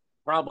get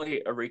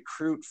probably a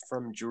recruit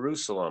from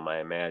Jerusalem,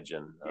 I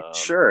imagine.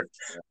 Sure.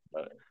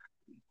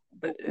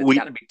 But it's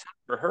got to be tough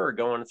for her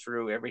going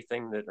through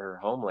everything that her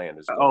homeland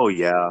is going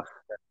through.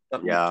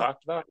 Something you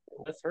talked about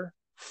with her?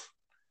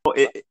 Well,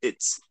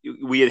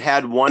 we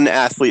had one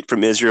athlete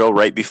from Israel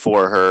right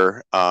before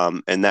her,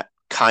 and that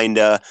kind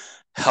of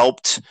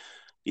helped.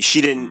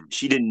 She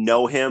didn't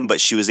know him, but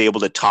she was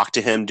able to talk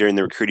to him during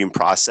the recruiting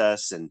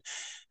process, and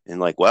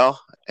like, well,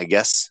 I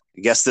guess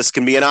this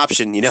can be an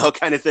option, you know,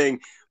 kind of thing.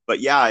 But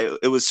yeah,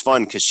 it was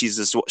fun because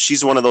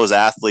she's one of those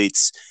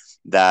athletes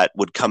that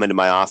would come into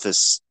my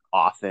office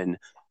often,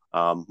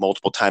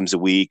 multiple times a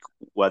week,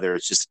 whether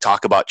it's just to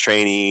talk about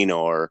training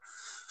or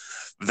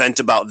vent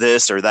about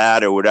this or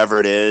that or whatever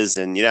it is.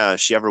 And if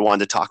she ever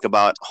wanted to talk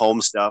about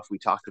home stuff, we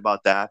talked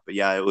about that. But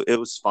yeah, it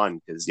was fun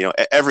because,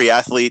 every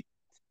athlete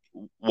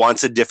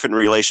wants a different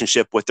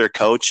relationship with their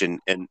coach, and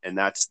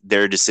that's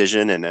their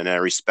decision. And I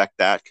respect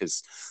that,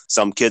 because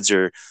some kids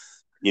are,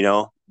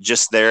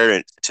 just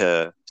there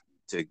to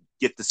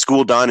get the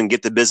school done and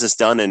get the business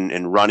done,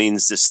 and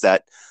running's just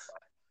that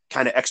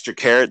kind of extra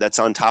carrot that's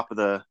on top of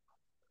the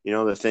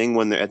thing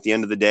when they're at the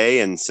end of the day.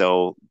 And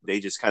so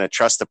they just kind of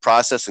trust the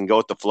process and go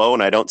with the flow.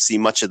 And I don't see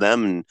much of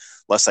them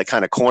unless I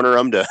kind of corner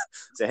them to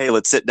say, hey,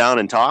 let's sit down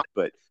and talk.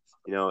 But,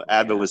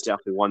 Adva was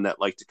definitely one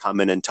that liked to come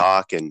in and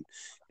talk. And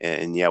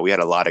yeah, we had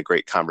a lot of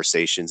great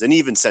conversations. And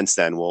even since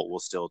then, we'll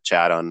still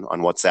chat on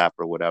WhatsApp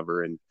or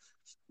whatever, and,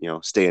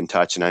 stay in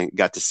touch. And I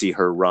got to see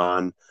her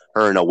run.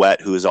 Her and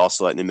Awet, who is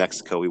also at New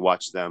Mexico, we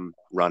watched them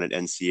run at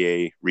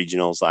NCAA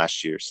regionals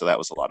last year. So that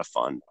was a lot of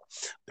fun.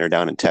 They're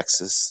down in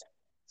Texas.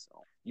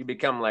 you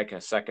become like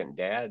a second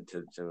dad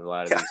to a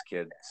lot of these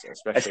kids,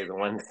 especially the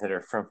ones that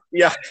are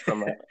Yeah.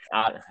 from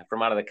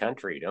out of the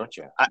country, don't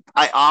you?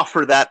 I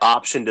offer that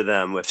option to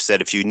them. If said,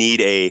 if you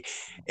need a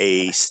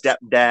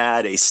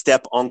stepdad, a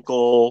step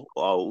uncle,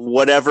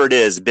 whatever it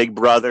is, big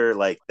brother,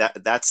 like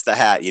that's the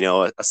hat,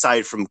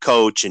 aside from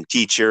coach and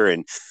teacher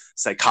and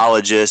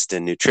psychologist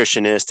and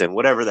nutritionist and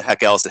whatever the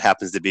heck else it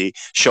happens to be,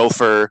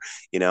 chauffeur,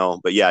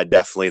 but yeah,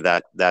 definitely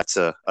that's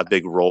a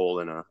big role,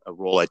 and a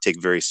role I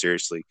take very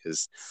seriously,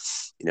 because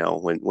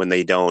when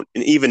they don't,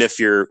 and even if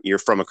you're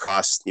from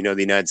across the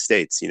United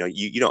States,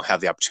 you don't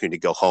have the opportunity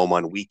to go home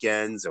on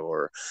weekends,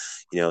 or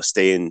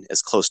stay in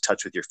as close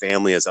touch with your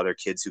family as other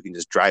kids who can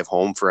just drive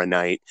home for a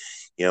night,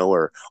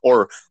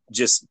 or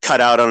just cut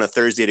out on a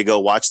Thursday to go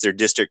watch their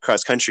district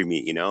cross country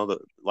meet. A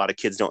lot of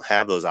kids don't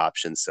have those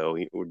options, so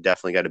we're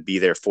definitely got to be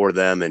there for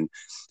them, and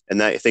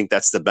I think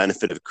that's the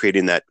benefit of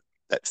creating that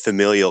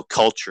familial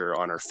culture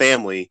on our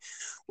family,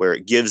 where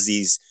it gives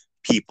these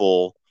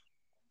people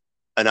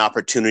an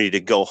opportunity to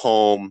go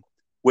home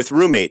with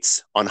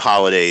roommates on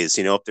holidays.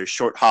 If there's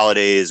short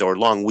holidays or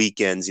long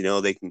weekends,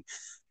 they can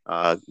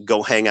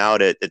go hang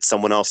out at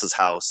someone else's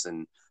house,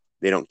 and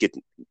they're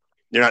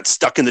not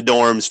stuck in the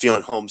dorms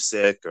feeling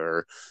homesick,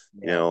 or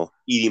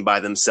eating by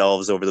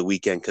themselves over the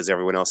weekend because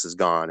everyone else is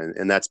gone.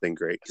 And that's been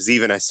great, because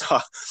even I saw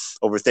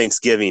over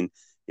Thanksgiving,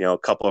 a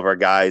couple of our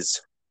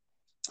guys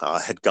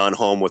had gone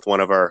home with one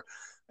of our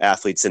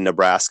athletes in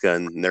Nebraska,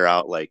 and they're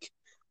out, like,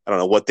 I don't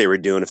know what they were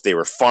doing, if they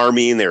were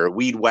farming, they were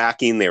weed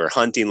whacking, they were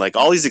hunting, like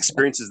all these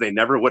experiences they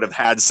never would have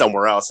had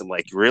somewhere else. And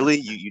like, really,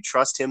 you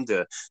trust him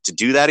to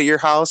do that at your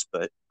house?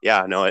 But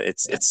yeah, no,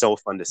 it's so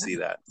fun to see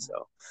that.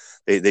 So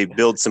they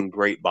build some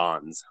great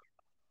bonds.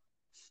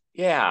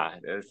 Yeah,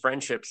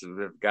 friendships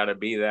have got to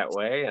be that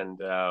way, and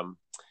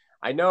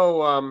I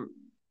know.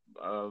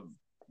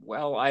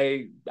 Well,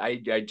 I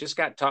just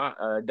got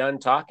done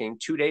talking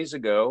 2 days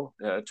ago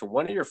to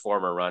one of your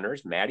former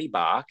runners, Maddie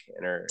Bach,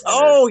 and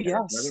Oh,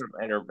 yes.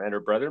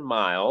 her brother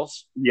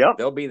Miles. Yep.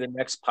 They'll be the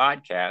next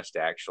podcast,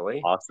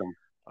 actually.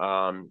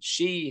 Awesome.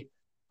 She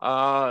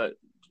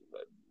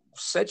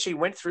said she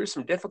went through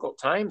some difficult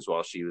times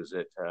while she was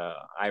at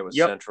Iowa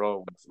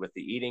Central with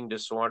the eating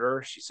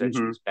disorder. She said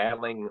she was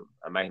battling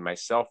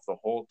myself the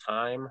whole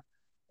time,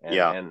 and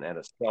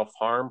a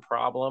self-harm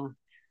problem.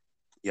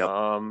 Yep.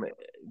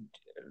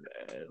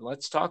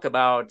 Let's talk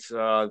about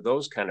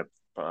those kind of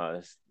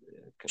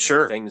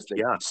things that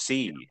you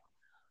see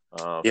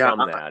from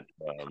that.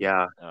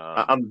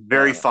 I'm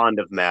very fond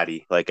of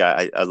Maddie. Like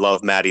I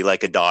love Maddie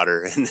like a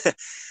daughter, and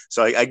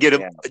so I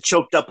get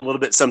choked up a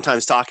little bit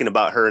sometimes talking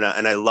about her,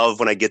 and I love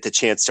when I get the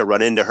chance to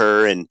run into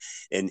her and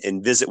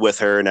visit with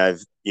her. And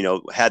I've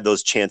had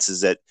those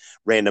chances at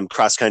random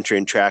cross country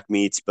and track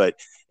meets. But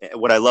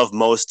what I love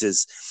most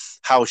is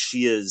how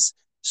she is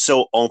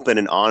so open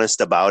and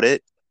honest about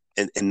it.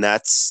 And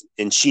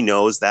she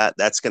knows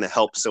that's going to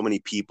help so many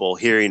people,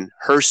 hearing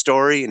her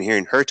story and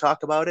hearing her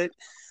talk about it,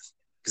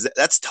 because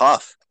that's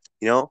tough.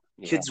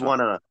 Kids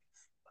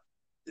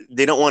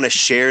they don't want to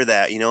share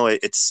that.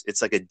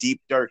 It's like a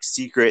deep, dark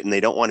secret, and they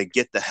don't want to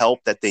get the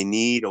help that they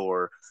need,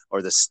 or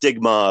the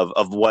stigma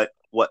of what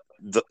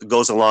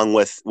goes along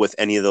with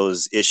any of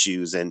those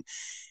issues. And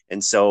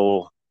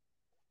so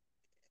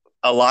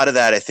a lot of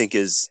that, I think,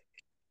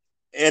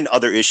 and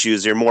other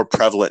issues are more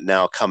prevalent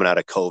now coming out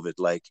of COVID.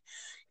 Like,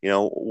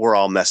 we're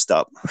all messed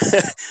up.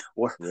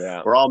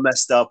 We're all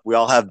messed up. We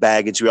all have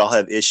baggage. We all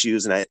have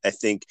issues. And I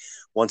think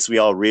once we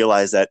all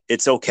realize that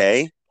it's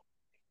okay,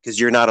 because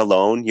you're not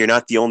alone, you're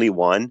not the only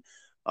one.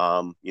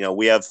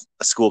 We have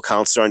a school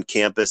counselor on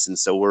campus, and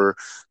so we're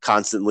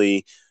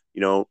constantly,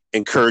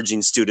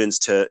 encouraging students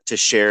to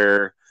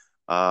share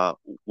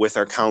with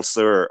our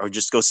counselor, or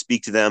just go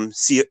speak to them,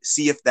 see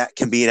if that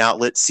can be an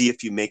outlet, see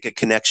if you make a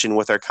connection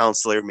with our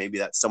counselor. Maybe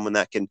that's someone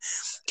that can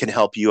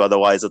help you.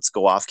 Otherwise, let's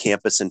go off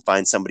campus and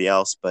find somebody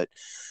else. But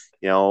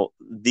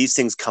these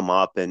things come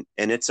up, and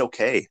it's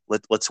okay.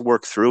 Let's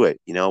work through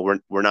it.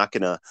 We're not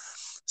going to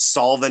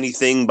solve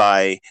anything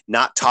by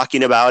not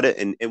talking about it,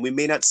 and we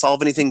may not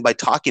solve anything by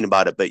talking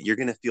about it, but you're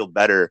going to feel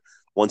better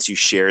once you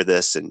share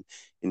this and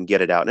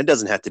get it out. And it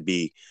doesn't have to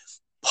be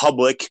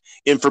public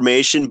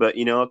information, but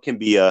it can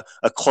be a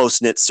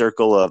close-knit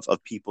circle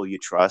of people you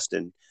trust.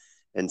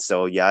 And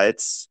so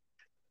it's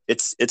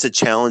a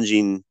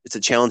challenging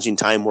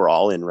time we're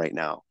all in right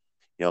now,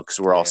 because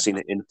we're all seeing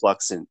an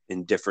influx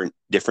in different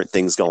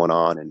things going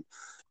on, and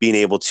being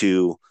able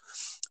to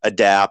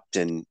adapt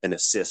and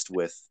assist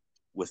with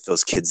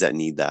those kids that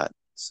need that.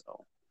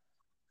 So,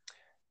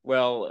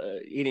 well,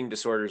 eating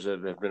disorders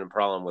have been a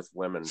problem with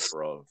women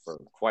for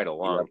quite a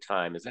long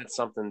time. Is that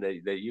something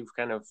that you've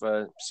kind of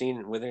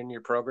seen within your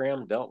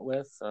program, dealt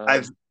with?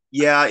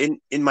 In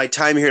my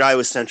time here at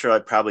Iowa Central,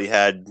 I've probably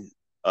had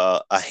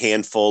a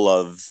handful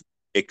of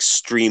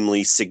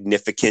extremely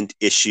significant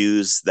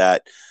issues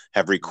that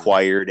have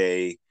required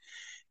a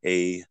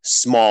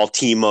small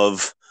team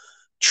of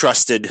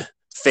trusted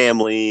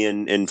family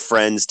and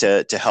friends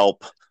to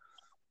help.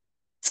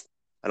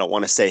 I don't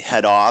want to say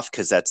head off,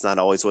 because that's not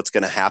always what's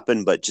going to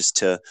happen, but just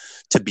to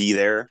be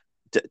there.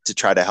 to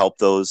try to help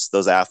those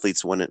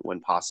athletes when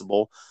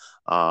possible.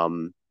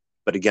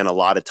 But again, a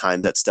lot of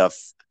time that stuff,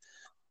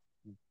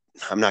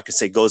 I'm not going to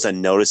say goes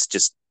unnoticed,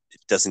 just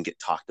it doesn't get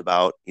talked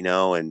about,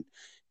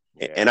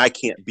 and I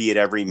can't be at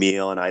every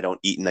meal, and I don't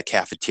eat in the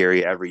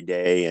cafeteria every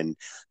day. And,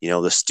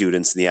 the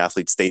students and the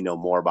athletes, they know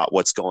more about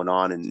what's going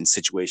on in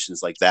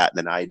situations like that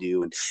than I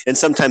do. And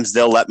sometimes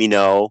they'll let me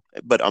know,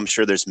 but I'm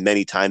sure there's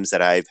many times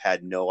that I've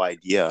had no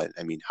idea.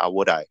 I mean, how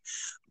would I?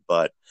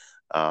 But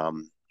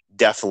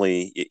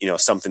definitely,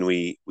 something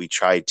we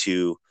try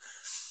to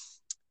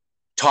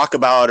talk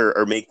about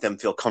or make them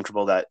feel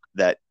comfortable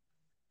that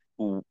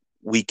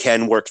we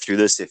can work through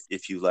this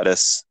if you let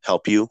us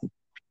help you.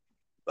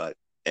 But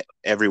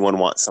everyone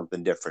wants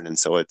something different, and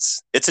so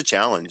it's a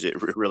challenge.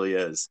 It really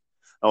is.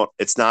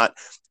 It's not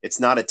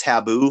a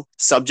taboo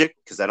subject,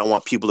 because I don't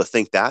want people to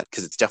think that,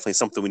 because it's definitely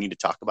something we need to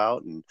talk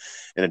about and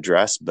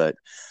address. But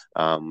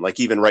like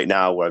even right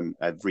now,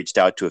 I've reached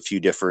out to a few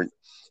different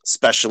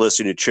specialists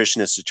or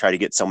nutritionists to try to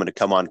get someone to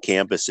come on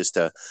campus just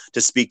to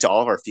speak to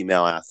all of our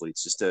female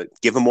athletes, just to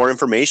give them more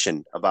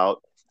information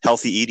about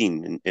healthy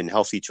eating and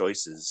healthy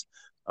choices,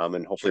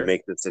 and hopefully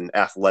make this an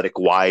athletic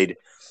wide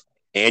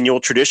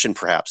annual tradition,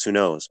 perhaps. Who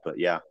knows? But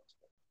yeah,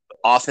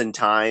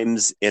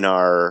 oftentimes in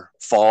our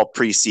fall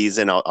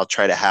preseason, I'll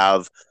try to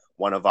have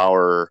one of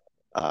our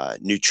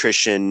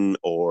nutrition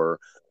or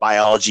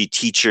biology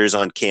teachers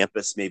on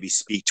campus maybe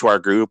speak to our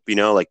group,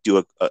 like do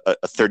a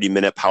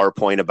 30-minute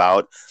PowerPoint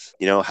about,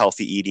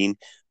 healthy eating.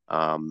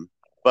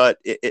 But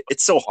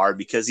it's so hard,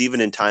 because even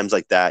in times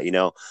like that,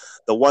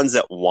 the ones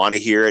that want to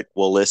hear it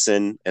will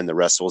listen, and the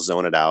rest will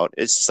zone it out.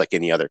 It's just like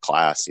any other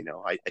class.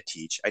 I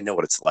teach, I know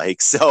what it's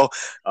like. So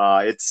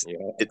I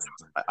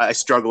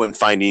struggle in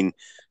finding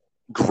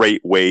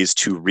great ways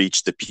to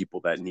reach the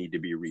people that need to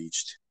be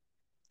reached.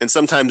 And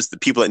sometimes the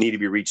people that need to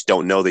be reached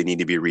don't know they need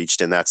to be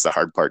reached. And that's the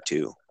hard part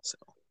too. So,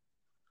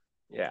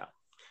 yeah.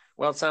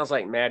 Well, it sounds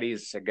like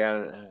Maddie's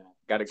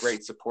got a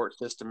great support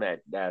system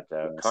at yes.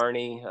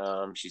 Kearney.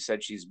 She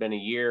said she's been a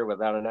year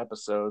without an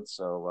episode.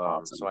 So,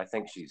 awesome. So I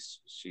think she's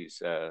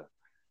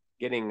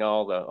getting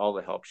all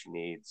the help she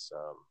needs.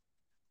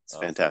 It's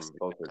fantastic.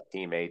 Both her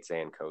teammates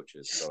and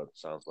coaches. So it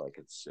sounds like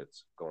it's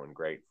going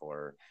great for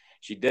her.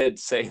 She did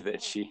say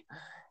that she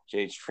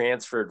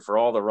transferred for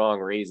all the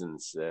wrong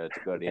reasons to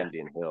go to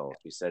Indian Hill.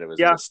 She said it was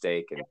a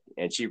mistake,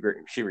 and she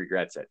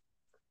regrets it.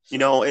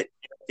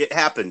 It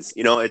happens.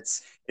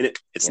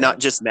 It's not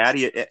just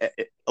Maddie.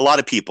 A lot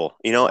of people.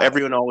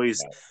 Everyone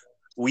always.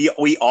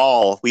 We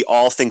all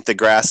think the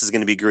grass is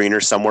going to be greener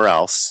somewhere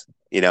else.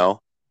 And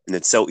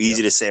it's so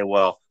easy to say,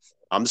 well,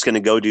 I'm just going to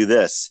go do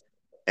this,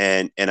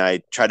 and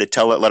I try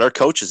to let our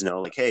coaches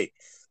know, like, hey,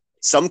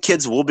 some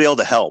kids will be able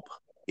to help.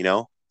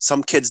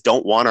 Some kids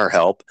don't want our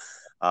help.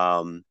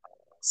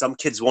 Some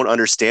kids won't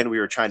understand we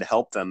were trying to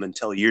help them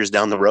until years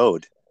down the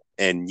road.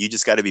 And you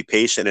just got to be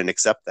patient and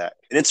accept that.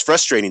 And it's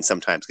frustrating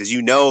sometimes, because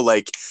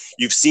like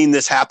you've seen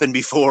this happen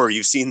before.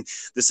 You've seen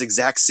this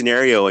exact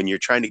scenario, and you're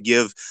trying to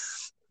give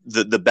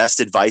the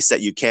best advice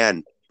that you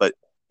can. But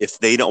if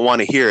they don't want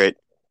to hear it,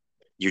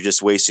 you're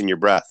just wasting your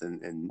breath.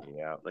 And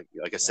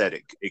like I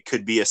said, it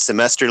could be a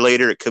semester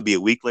later. It could be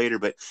a week later.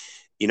 But,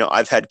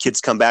 I've had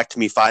kids come back to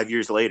me 5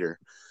 years later.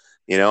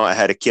 I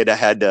had a kid I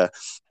had to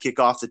kick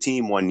off the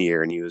team one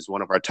year, and he was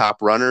one of our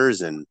top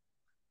runners, and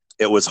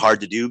it was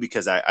hard to do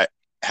because I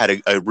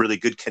had a really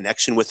good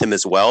connection with him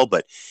as well,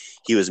 but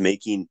he was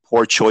making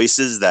poor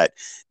choices that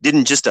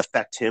didn't just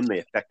affect him, they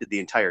affected the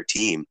entire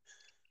team.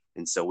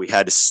 And so we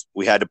had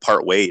to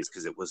part ways,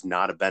 because it was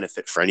not a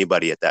benefit for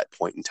anybody at that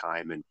point in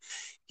time. And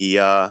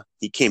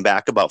he came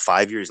back about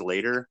 5 years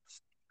later,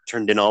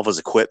 turned in all of his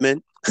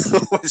equipment,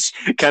 which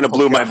kind of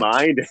blew my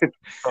mind.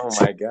 Oh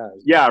my God.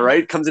 Yeah,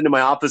 right. Comes into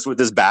my office with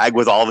this bag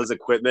with all of his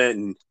equipment,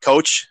 and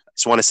coach, I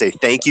just want to say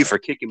thank you for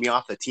kicking me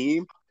off the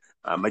team.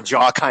 My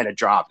jaw kind of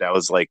dropped. I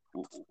was like,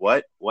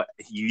 what?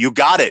 You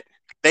got it.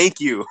 Thank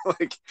you.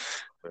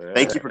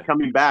 Thank you for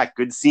coming back.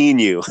 Good seeing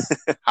you.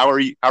 How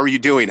are you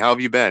doing? How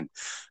have you been?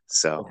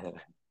 So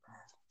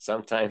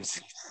sometimes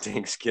it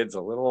takes kids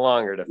a little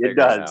longer to figure it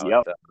out.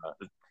 Yep.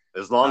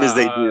 As long as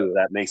they do,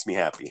 that makes me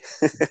happy.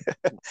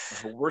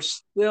 We're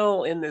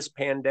still in this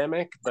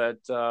pandemic, but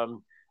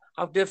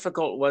how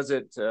difficult was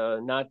it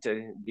not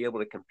to be able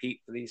to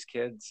compete for these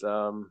kids?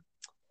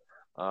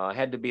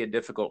 Had to be a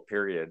difficult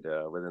period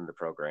within the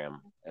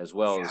program, as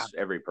well as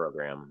every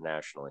program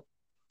nationally.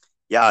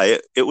 Yeah,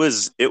 it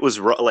was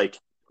like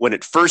when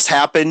it first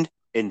happened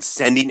and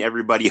sending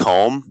everybody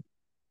home.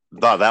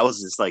 Wow, that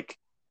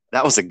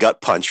was a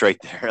gut punch right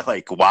there.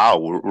 Like, wow,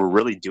 we're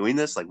really doing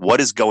this. Like, what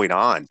is going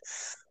on?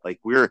 Like,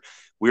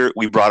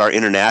 we brought our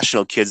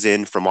international kids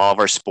in from all of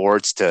our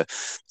sports to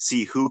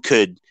see who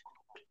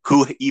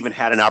even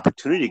had an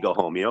opportunity to go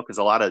home. Because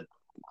a lot of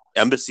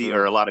embassy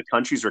or a lot of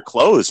countries were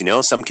closed.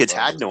 Some kids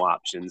had no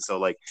options. So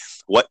like,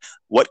 what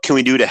can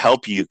we do to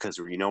help you? Because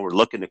we're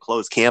looking to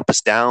close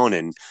campus down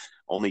and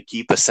only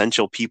keep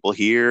essential people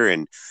here,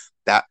 and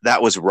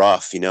that was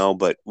rough.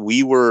 But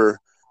we were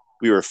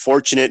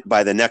fortunate.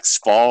 By the next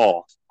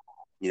fall,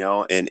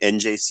 and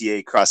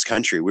NJCAA cross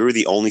country. We were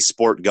the only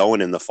sport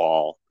going in the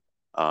fall.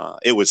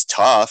 It was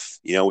tough.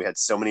 We had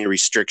so many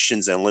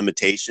restrictions and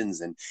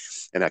limitations, and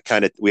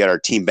we had our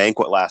team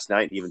banquet last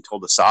night and even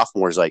told the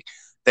sophomores, like,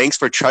 thanks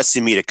for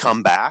trusting me to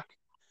come back,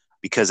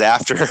 because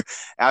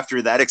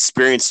after that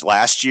experience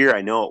last year,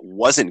 I know it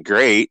wasn't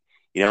great.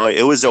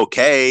 It was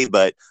okay,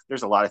 but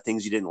there's a lot of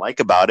things you didn't like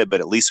about it, but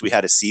at least we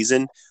had a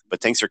season.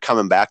 But thanks for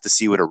coming back to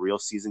see what a real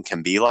season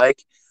can be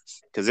like,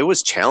 because it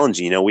was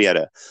challenging. We had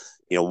to,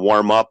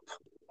 warm up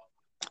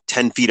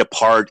 10 feet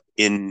apart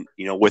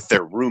with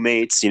their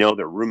roommates.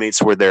 Their roommates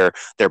were their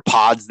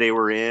pods they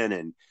were in,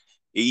 and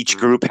each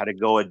group had to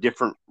go a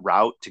different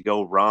route to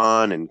go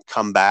run and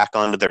come back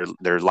onto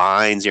their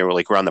lines.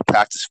 Like we're on the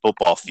practice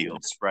football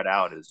field spread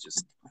out. It was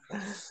just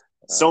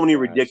so many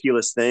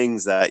ridiculous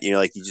things that,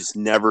 like you just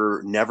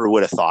never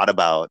would have thought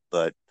about.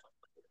 But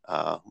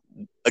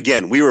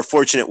again, we were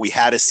fortunate. We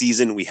had a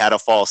season. We had a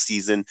fall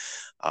season.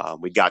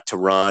 We got to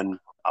run.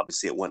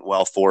 Obviously, it went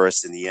well for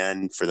us in the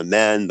end. For the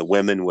men, the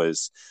women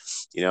was,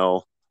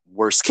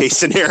 worst case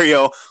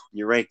scenario.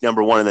 You're ranked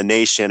number 1 in the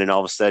nation, and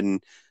all of a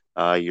sudden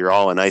you're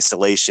all in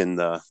isolation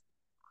the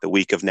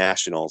week of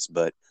nationals.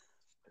 But,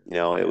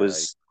 it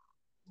was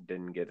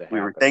didn't get to happen.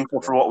 We were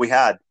thankful for what we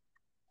had.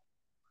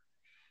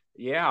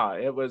 Yeah,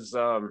 it was,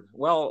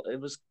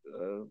 it was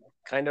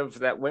kind of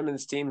that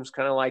women's team's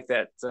kind of like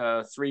that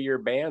 3-year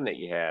ban that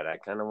you had. I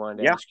kind of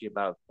wanted to ask you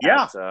about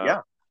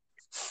that.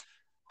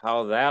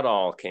 How that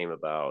all came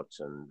about.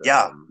 And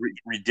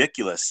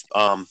ridiculous.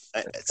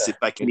 If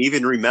I can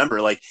even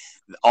remember, like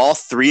all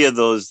 3 of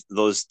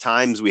those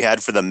times we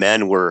had for the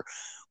men were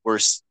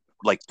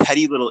like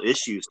petty little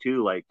issues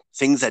too, like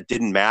things that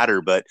didn't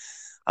matter. But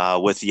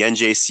with the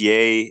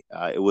NJCAA,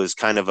 it was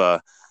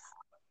it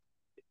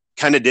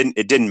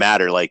didn't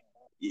matter. Like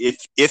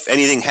if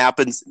anything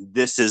happens,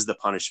 this is the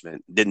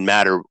punishment. It didn't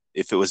matter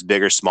if it was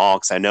big or small.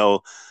 Cause I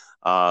know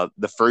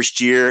the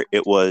first year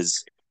it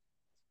was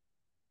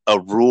a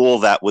rule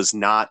that was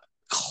not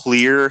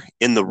clear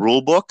in the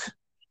rule book.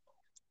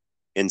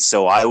 And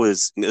so it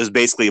was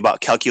basically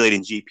about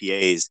calculating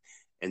GPAs.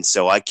 And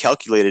so I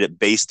calculated it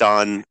based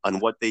on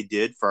what they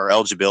did for our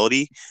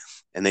eligibility.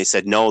 And they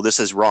said, no, this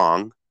is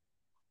wrong.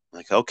 I'm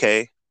like,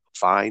 okay,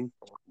 fine,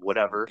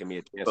 whatever. Give me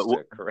a chance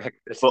to correct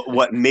this. But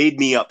what made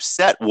me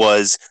upset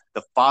was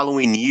the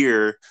following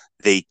year,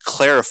 they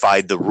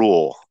clarified the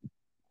rule.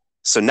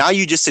 So now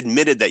you just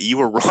admitted that you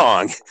were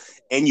wrong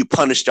and you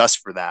punished us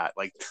for that.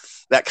 Like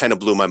that kind of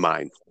blew my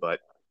mind. But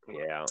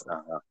yeah,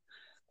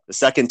 the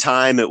second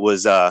time it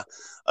was a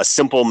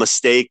simple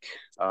mistake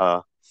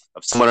of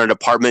someone in our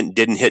department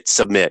didn't hit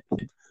submit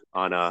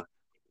on an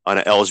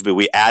eligibility.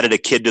 We added a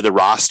kid to the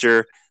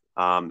roster.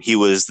 He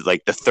was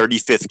like the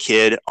 35th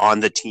kid on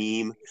the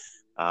team.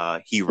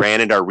 He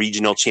ran in our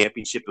regional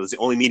championship. It was the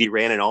only meet he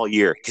ran in all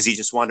year because he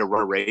just wanted to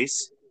run a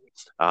race.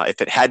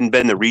 If it hadn't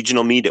been the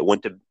regional meet, it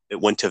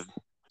wouldn't have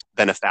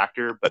been a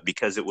factor. But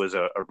because it was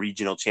a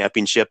regional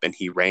championship and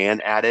he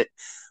ran at it,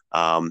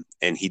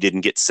 and he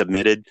didn't get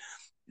submitted,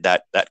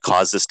 that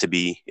caused us to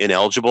be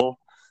ineligible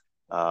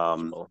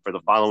for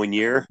the following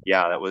year.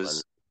 Yeah, that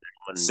was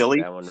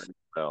silly. That one,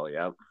 oh,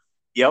 yeah.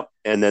 Yep.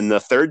 And then the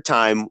third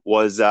time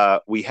was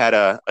we had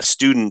a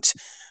student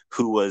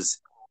who was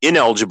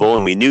ineligible,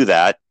 and we knew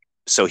that.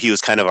 So he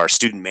was kind of our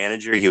student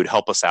manager. He would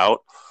help us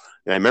out.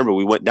 And I remember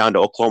we went down to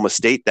Oklahoma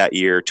State that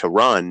year to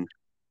run.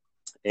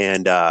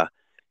 And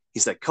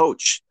he's like,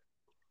 Coach,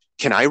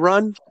 can I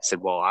run? I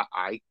said, well,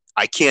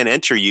 I can't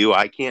enter you.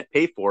 I can't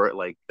pay for it.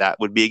 Like, that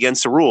would be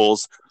against the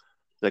rules.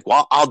 He's like,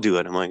 well, I'll do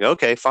it. I'm like,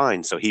 okay,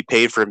 fine. So he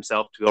paid for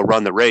himself to go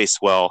run the race.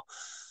 Well,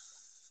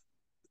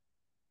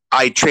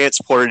 I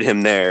transported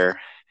him there.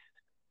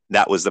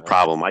 That was the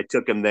problem. I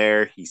took him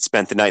there. He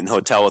spent the night in the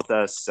hotel with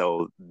us.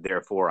 So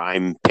therefore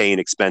I'm paying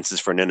expenses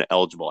for an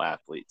ineligible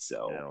athlete.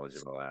 So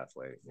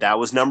that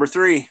was number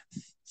 3.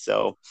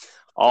 So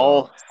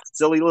all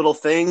silly little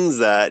things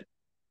that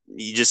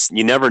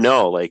you never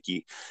know. Like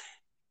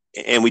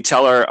and we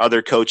tell our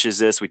other coaches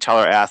this, we tell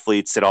our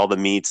athletes at all the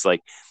meets,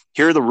 like,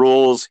 here are the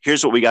rules.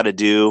 Here's what we got to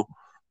do.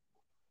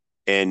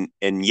 And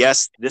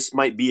yes, this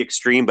might be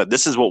extreme, but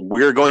this is what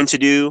we're going to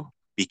do.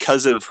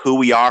 Because of who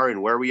we are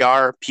and where we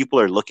are, people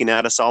are looking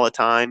at us all the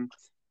time.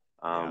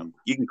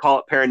 You can call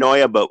it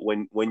paranoia, but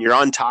when you're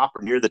on top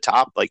or near the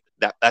top, like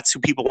that's who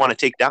people want to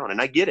take down.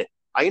 And I get it.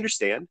 I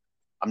understand.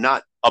 I'm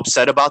not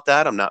upset about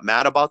that. I'm not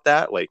mad about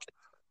that. Like,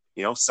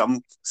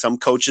 some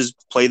coaches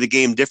play the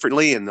game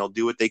differently and they'll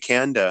do what they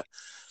can to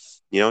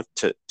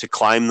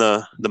climb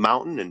the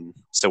mountain. And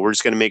so we're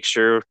just going to make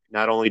sure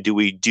not only do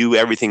we do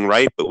everything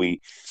right, but we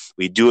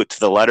do it to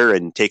the letter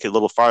and take it a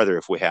little farther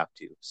if we have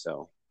to.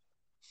 So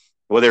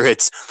whether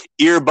it's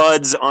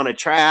earbuds on a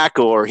track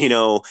or,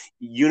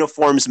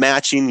 uniforms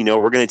matching,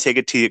 we're going to take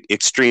it to the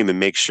extreme and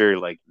make sure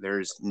like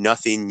there's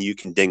nothing you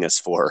can ding us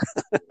for.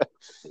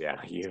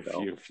 Yeah.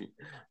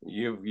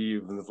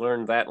 You've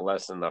learned that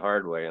lesson the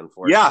hard way,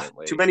 unfortunately.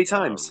 Yeah. Too many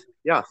times.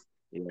 Yeah.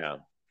 Yeah.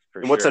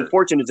 And what's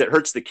unfortunate is it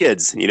hurts the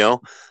kids,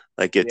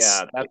 like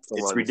it's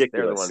ridiculous.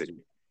 They're the ones who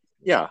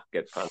yeah.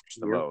 get punished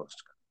the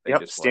most. They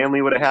Yep. just won.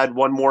 Stanley would have had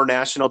one more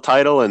national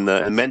title, and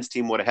the men's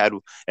team would have had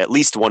at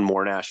least one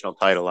more national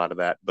title out of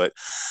that. But,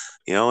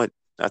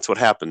 that's what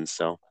happens.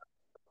 So,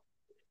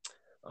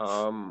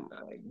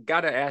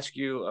 Got to ask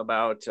you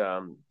about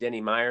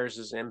Denny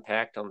Myers'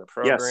 impact on the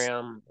yes.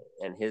 program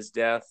and his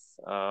death.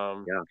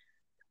 Yeah.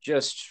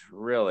 Just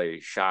really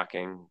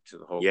shocking to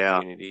the whole Yeah.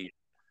 community.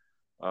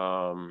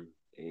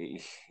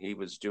 He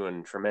was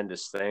doing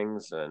tremendous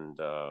things, and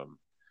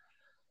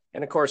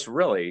of course,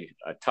 really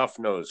a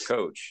tough-nosed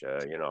coach,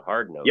 Yep.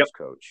 hard-nosed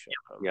coach.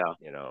 Yeah.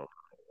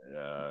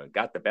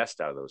 Got the best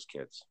out of those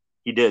kids.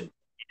 He did.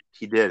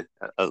 He did.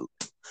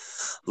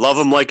 Love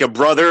him like a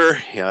brother.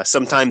 Yeah,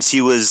 sometimes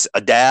he was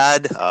a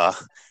dad,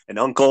 an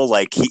uncle.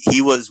 Like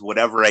he was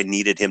whatever I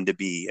needed him to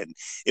be, and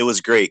it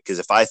was great because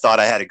if I thought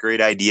I had a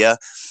great idea,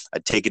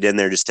 I'd take it in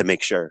there just to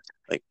make sure.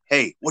 Like,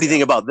 hey, what do you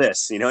think about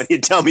this?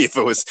 He'd tell me if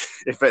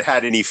it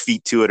had any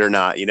feet to it or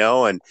not.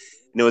 And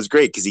it was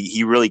great because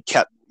he really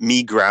kept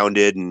me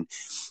grounded and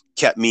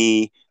kept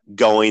me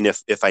going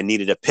if I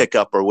needed a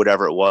pickup or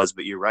whatever it was.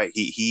 But you're right.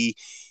 He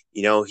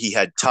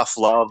had tough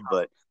love,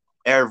 but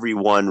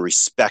everyone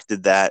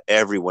respected that.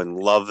 Everyone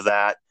loved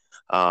that.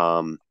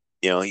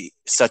 He's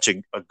such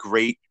a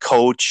great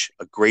coach,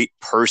 a great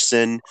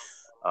person,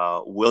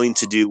 willing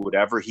to do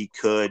whatever he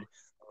could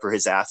for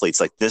his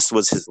athletes. Like, this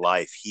was his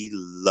life. He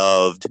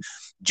loved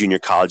junior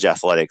college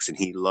athletics, and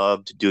he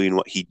loved doing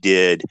what he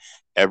did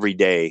every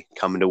day,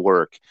 coming to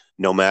work,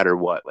 no matter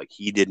what. Like,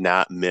 he did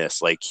not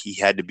miss. Like, he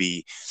had to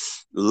be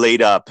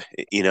laid up,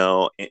 in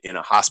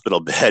a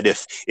hospital bed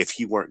if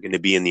he weren't going to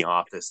be in the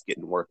office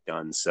getting work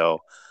done.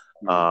 So,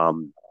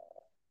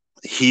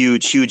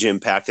 huge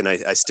impact. And I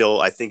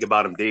think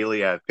about him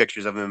daily. I have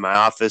pictures of him in my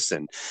office,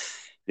 and,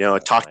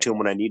 talk to him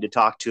when I need to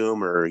talk to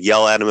him, or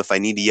yell at him if I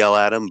need to yell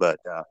at him, but,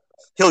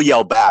 he'll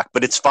yell back,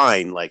 but it's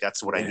fine. Like,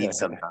 that's what I need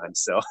sometimes.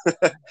 So,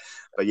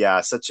 but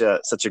yeah, such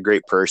a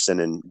great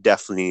person, and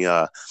definitely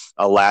a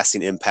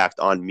lasting impact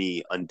on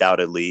me,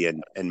 undoubtedly.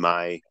 And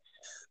my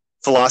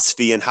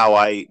philosophy and how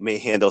I may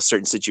handle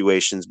certain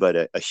situations,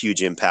 but a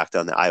huge impact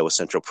on the Iowa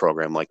Central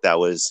program. Like, that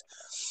was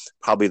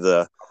probably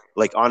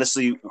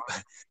honestly,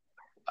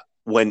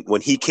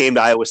 when he came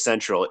to Iowa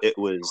Central, it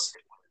was,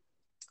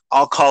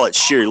 I'll call it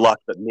sheer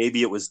luck, but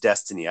maybe it was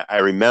destiny. I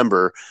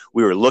remember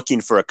we were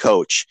looking for a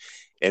coach,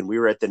 and we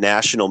were at the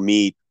national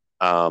meet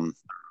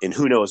in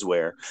who knows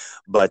where,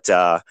 but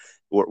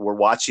we're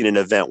watching an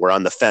event. We're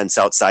on the fence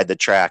outside the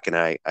track, and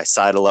I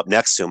sidle up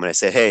next to him and I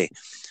say, hey,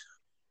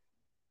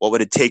 what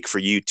would it take for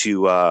you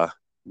to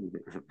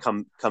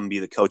come be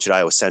the coach at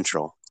Iowa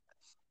Central?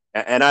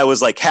 And I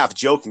was like half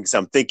joking because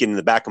I'm thinking in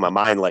the back of my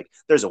mind, like,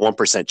 there's a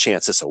 1%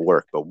 chance this will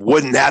work, but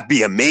wouldn't that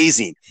be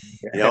amazing?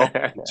 He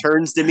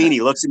turns to me and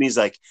he looks at me. He's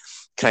like,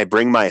 can I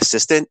bring my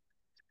assistant?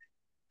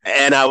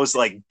 And I was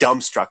like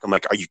dumbstruck. I'm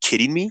like, are you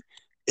kidding me?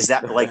 Is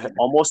that like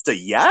almost a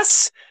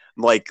yes?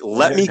 I'm like,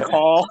 let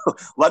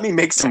me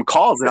make some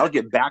calls and I'll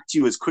get back to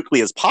you as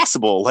quickly as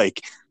possible.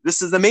 Like,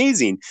 this is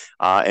amazing.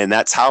 And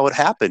that's how it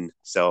happened.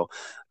 So,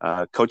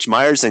 Coach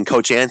Myers and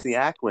Coach Anthony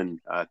Acklin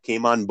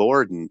came on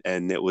board,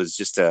 and it was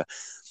just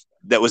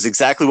that was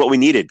exactly what we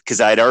needed,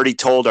 because I had already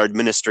told our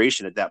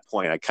administration at that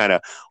point. I kind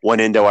of went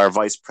into our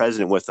vice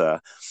president with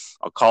I'll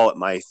call it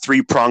my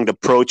 3-pronged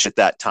approach at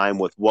that time,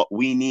 with what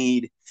we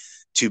need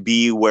to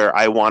be where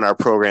I want our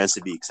programs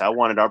to be, because I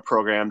wanted our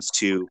programs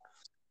to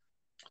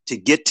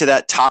get to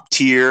that top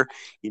tier,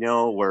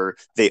 where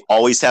they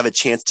always have a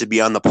chance to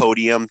be on the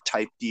podium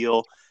type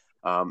deal.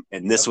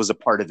 And this was a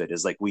part of it,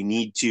 is like, we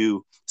need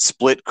to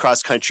split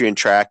cross country and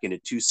track into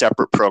 2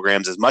 separate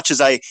programs. As much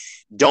as I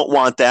don't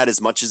want that,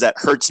 as much as that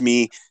hurts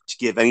me to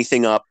give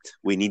anything up,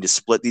 we need to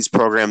split these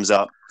programs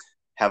up,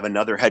 have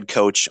another head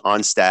coach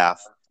on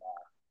staff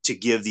to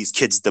give these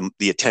kids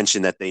the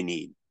attention that they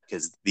need,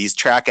 because these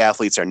track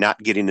athletes are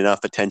not getting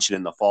enough attention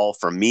in the fall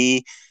from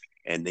me,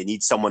 and they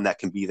need someone that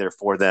can be there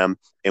for them.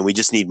 And we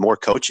just need more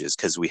coaches,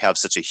 because we have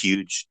such a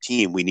huge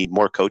team. We need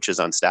more coaches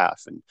on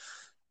staff,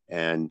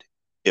 and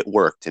it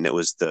worked. And it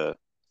was the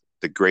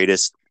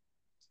greatest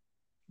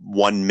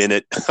 1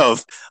 minute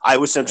of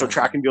Iowa Central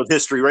track and field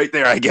history right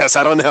there, I guess.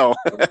 I don't know.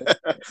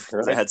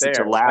 Right, it had such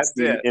a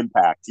lasting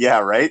impact. Yeah,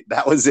 right.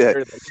 That was it.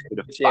 A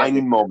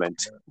defining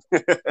moment.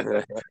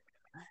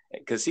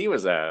 Because he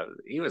was a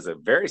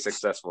very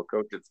successful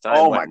coach at the time.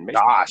 Oh my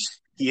gosh.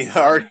 He'd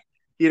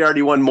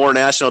already won more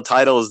national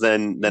titles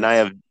than I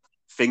have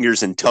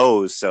fingers and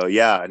toes. So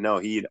yeah, no,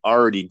 he'd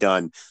already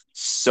done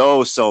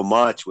so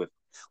much with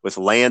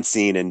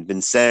Lansing and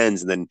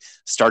Vincennes, and then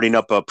starting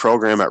up a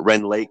program at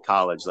Ren Lake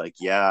College. Like,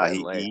 yeah,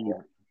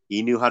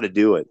 he knew how to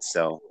do it.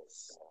 So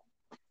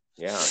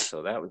yeah,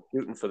 so that was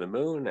shooting for the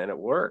moon, and it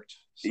worked.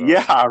 So,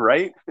 yeah,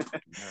 right.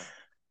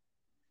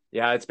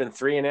 Yeah, it's been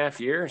 3.5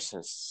 years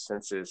since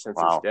his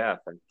death.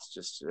 It's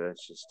just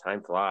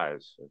time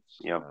flies. It's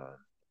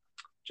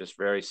just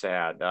very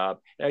sad. Now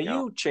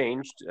you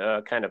changed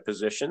kind of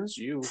positions.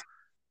 You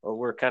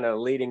were kind of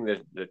leading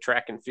the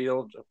track and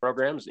field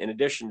programs, in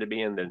addition to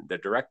being the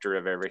director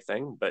of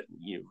everything. But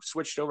you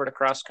switched over to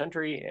cross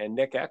country, and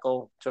Nick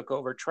Eckel took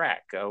over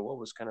track. What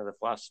was kind of the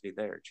philosophy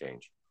there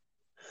change?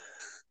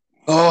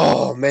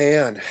 Oh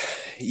man.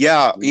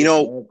 Yeah,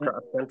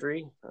 Cross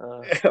country.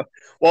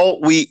 well,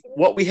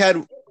 what we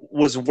had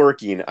was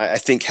working. I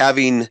think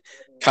having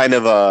kind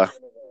of a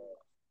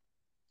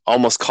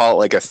almost call it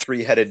like a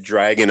three-headed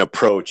dragon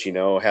approach,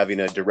 having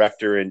a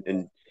director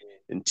and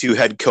two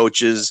head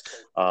coaches.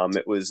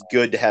 It was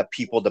good to have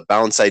people to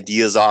bounce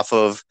ideas off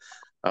of.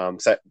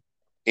 So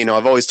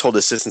I've always told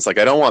assistants, like,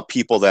 I don't want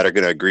people that are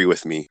going to agree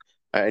with me.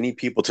 I need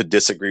people to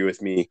disagree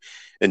with me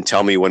and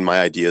tell me when my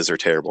ideas are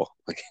terrible.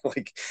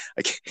 Like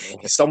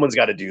someone's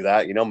got to do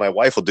that. My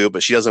wife will do it,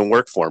 but she doesn't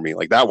work for me.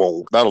 Like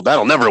that'll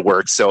never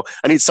work. So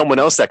I need someone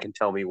else that can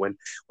tell me when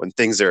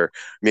things are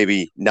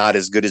maybe not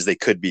as good as they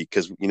could be.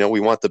 Cause we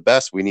want the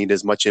best. We need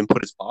as much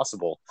input as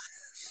possible.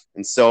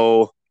 And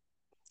so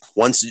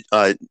once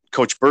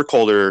Coach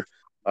Burkholder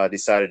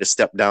decided to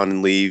step down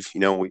and leave,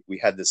 we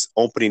had this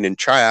opening in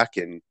track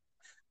and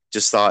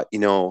just thought,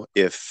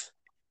 if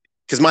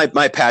because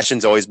my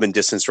passion's always been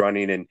distance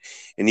running, and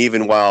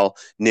even while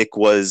Nick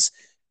was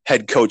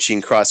head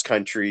coaching cross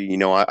country,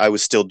 I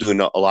was still doing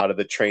a lot of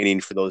the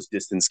training for those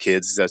distance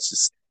kids. That's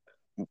just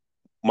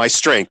my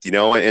strength,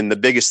 and the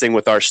biggest thing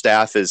with our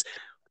staff is,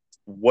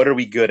 what are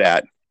we good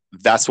at?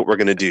 That's what we're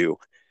going to do.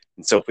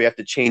 And so if we have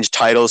to change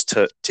titles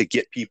to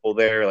get people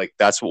there, like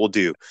that's what we'll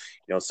do.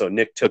 So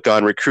Nick took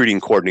on recruiting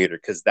coordinator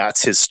because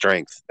that's his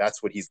strength.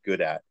 That's what he's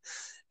good at.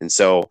 And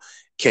so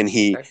can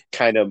he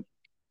kind of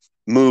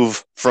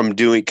move from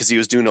doing, because he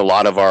was doing a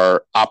lot of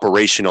our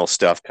operational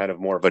stuff, kind of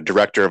more of a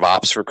director of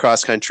ops for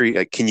cross country.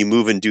 Like, can you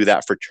move and do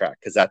that for track?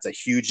 Because that's a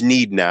huge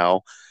need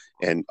now.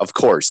 And of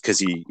course, because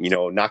he,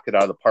 knocked it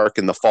out of the park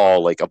in the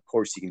fall, like, of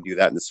course he can do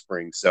that in the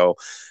spring. So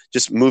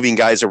just moving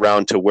guys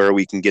around to where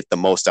we can get the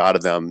most out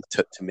of them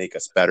to make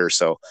us better.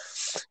 So,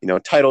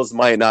 titles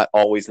might not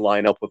always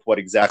line up with what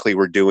exactly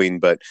we're doing,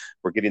 but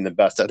we're getting the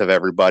best out of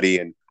everybody.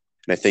 And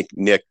I think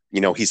Nick,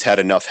 he's had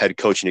enough head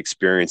coaching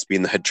experience.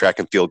 Being the head track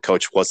and field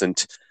coach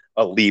wasn't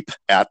a leap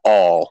at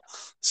all.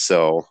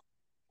 So,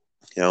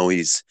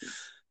 he's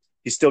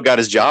still got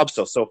his job.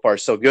 So far,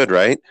 so good,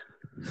 right?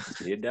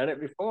 You'd done it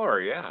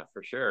before. Yeah,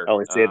 for sure. I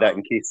only say that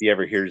in case he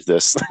ever hears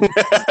this.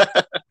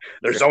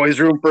 There's always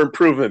room for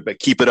improvement, but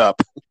keep it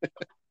up.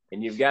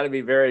 And you've got to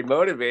be very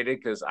motivated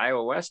because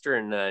Iowa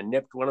Western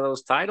nipped one of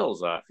those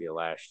titles off you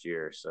last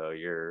year. So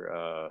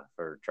you're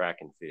for track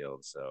and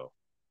field. So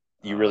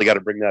you really got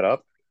to bring that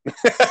up.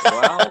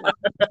 Well,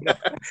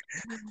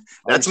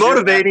 that's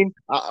motivating.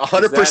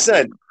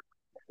 100%.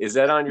 Is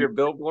that on your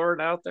billboard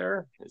out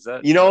there? Is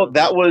that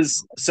that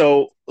was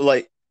so,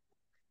 like,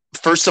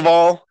 first of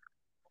all,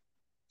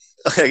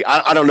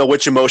 I don't know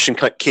which emotion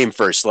came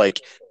first, like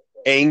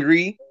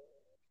angry,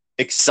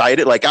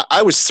 excited. Like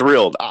I was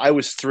thrilled. I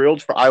was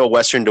thrilled for Iowa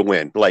Western to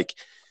win. Like,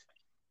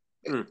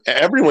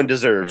 everyone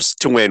deserves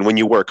to win when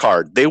you work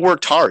hard. They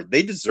worked hard.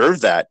 They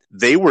deserve that.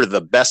 They were the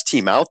best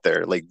team out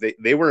there. Like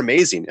they were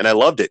amazing, and I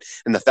loved it.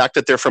 And the fact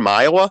that they're from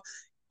Iowa,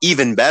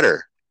 even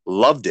better.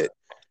 Loved it.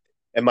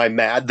 Am I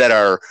mad that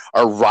our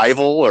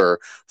rival, or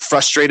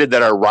frustrated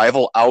that our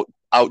rival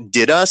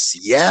outdid us?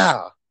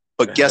 Yeah.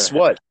 But guess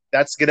what?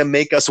 That's going to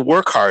make us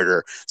work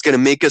harder. It's going to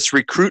make us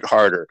recruit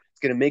harder. It's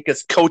going to make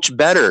us coach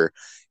better.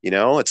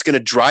 It's going to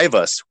drive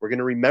us. We're going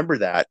to remember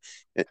that.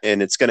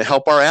 And it's going to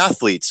help our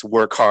athletes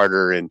work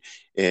harder and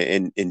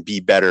be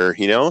better,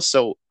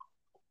 So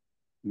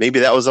maybe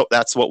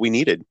that's what we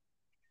needed.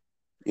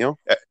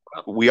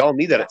 We all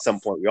need that at some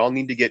point. We all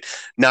need to get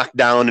knocked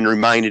down and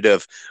reminded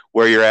of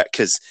where you're at.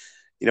 Cause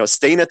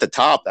staying at the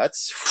top,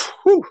 that's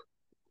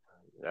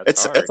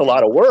a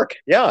lot of work.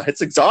 Yeah.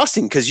 It's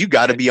exhausting because you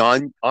got to be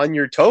on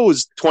your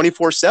toes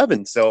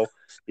 24/7. So,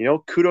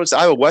 kudos to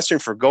Iowa Western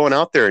for going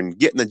out there and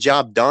getting the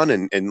job done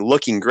and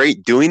looking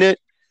great doing it.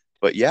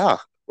 But yeah,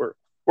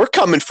 we're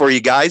coming for you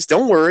guys.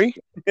 Don't worry.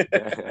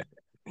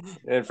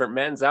 And for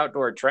men's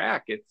outdoor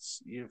track,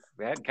 you've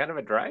had kind of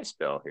a dry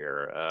spell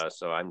here.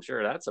 So I'm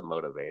sure that's a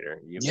motivator.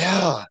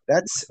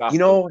 That's,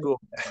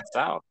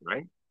 south,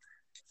 right?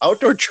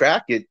 Outdoor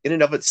track in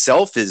and of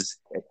itself is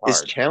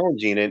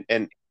challenging,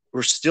 and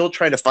we're still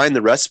trying to find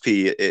the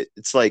recipe.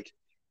 It's like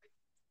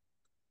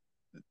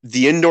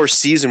the indoor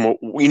season,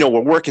 we're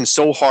working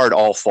so hard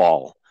all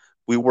fall.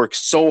 We work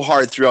so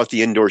hard throughout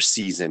the indoor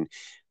season.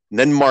 And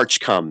then March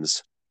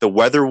comes, the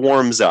weather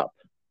warms up.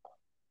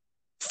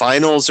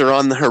 Finals are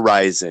on the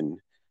horizon.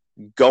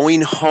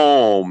 Going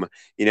home,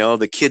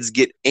 the kids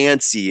get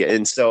antsy.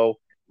 And so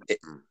it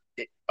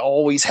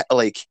always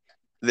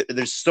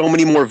there's so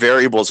many more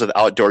variables with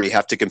outdoor you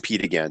have to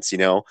compete against,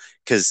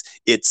 because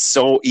it's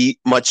so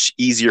much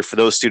easier for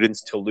those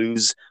students to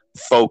lose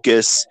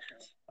focus.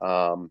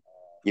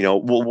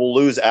 We'll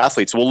lose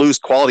athletes. We'll lose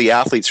quality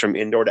athletes from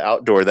indoor to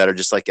outdoor that are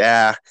just like,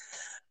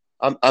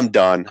 I'm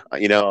done.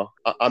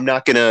 I'm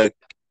not going to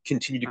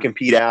continue to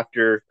compete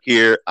after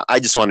here.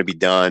 I just want to be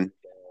done,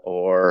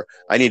 or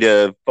I need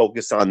to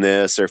focus on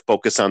this or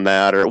focus on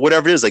that or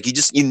whatever it is. Like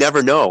you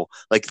never know.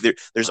 Like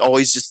there's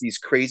always just these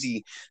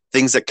crazy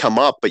things that come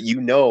up, but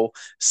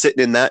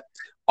sitting in that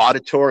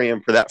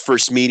auditorium for that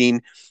first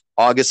meeting,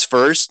 August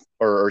 1st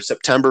or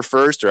September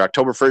 1st or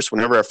October 1st,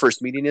 whenever our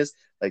first meeting is,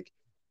 like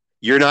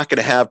you're not going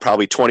to have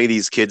probably 20 of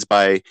these kids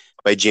by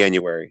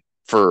January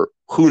for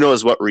who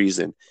knows what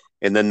reason.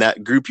 And then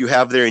that group you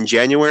have there in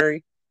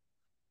January,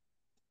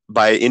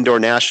 by indoor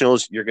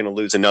nationals, you're going to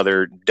lose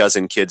another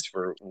dozen kids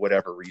for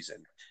whatever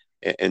reason.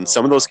 And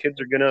some of those kids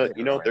are going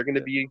to, they're going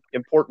to be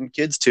important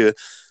kids to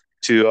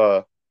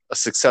a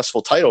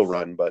successful title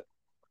run, but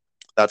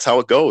that's how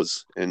it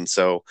goes. And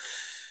so,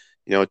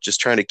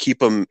 just trying to keep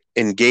them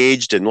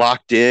engaged and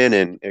locked in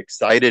and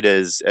excited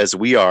as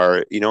we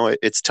are,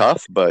 it's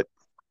tough, but,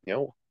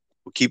 we'll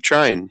keep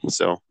trying.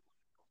 So.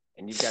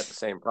 And you've got the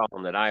same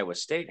problem that Iowa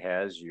State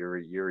has.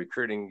 You're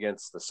recruiting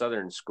against the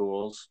Southern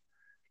schools.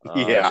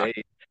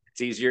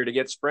 It's easier to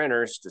get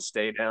sprinters to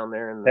stay down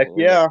there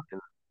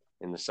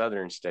in the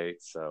Southern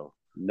states. So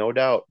no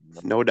doubt.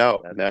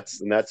 And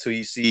that's who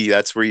you see.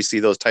 That's where you see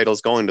those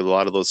titles going to a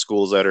lot of those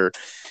schools that are,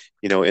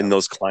 in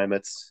those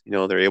climates.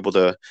 They're able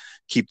to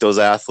keep those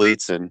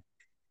athletes and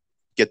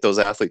get those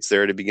athletes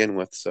there to begin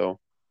with. So.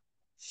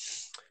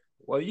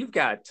 Well, you've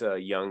got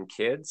young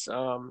kids.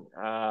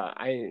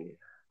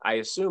 I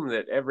assume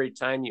that every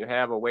time you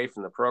have away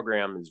from the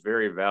program is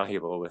very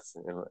valuable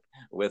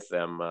with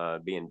them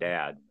being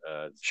dad.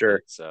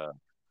 Sure.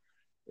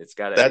 It's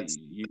got to.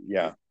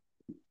 Yeah.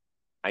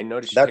 I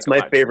noticed that's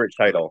my favorite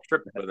title.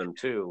 Trip with them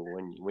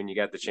too when you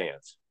got the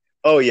chance.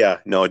 Oh yeah,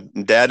 no,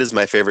 dad is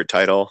my favorite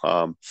title.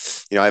 I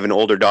have an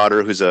older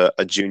daughter who's a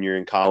junior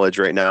in college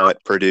right now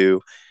at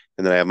Purdue,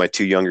 and then I have my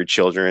two younger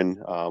children.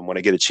 When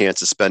I get a chance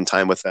to spend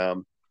time with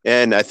them,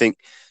 and I think,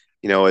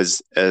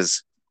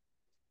 as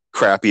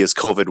crappy as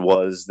COVID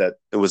was, that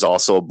it was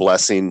also a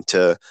blessing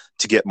to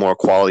get more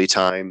quality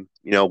time,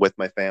 with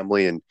my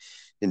family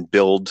and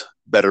build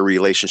better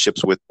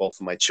relationships with both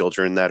of my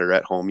children that are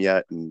at home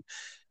yet.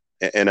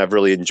 And I've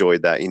really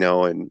enjoyed that,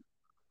 and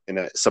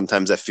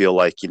sometimes I feel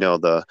like,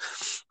 the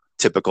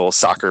typical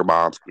soccer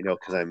mom,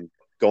 cause I'm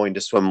going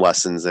to swim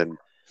lessons, and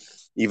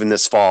even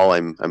this fall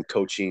I'm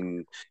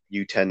coaching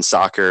U10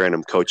 soccer, and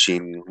I'm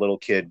coaching little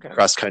kid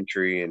cross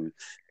country and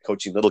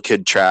coaching little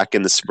kid track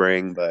in the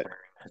spring. But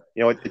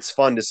it's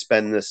fun to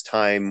spend this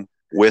time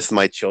with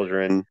my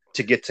children,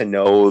 to get to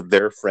know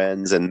their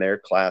friends and their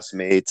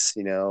classmates,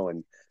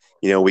 and,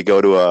 we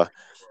go to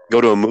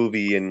a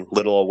movie in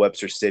little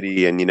Webster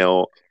City, and,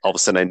 all of a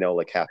sudden I know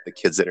like half the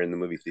kids that are in the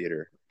movie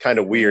theater. Kind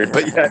of weird,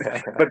 but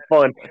yeah, but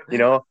fun.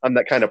 I'm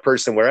that kind of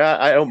person where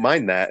I don't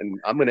mind that. And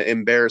I'm going to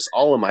embarrass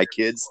all of my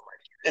kids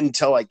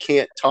until I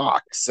can't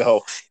talk.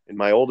 So, and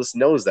my oldest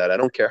knows that. I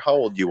don't care how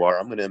old you are.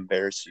 I'm going to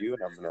embarrass you,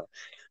 and I'm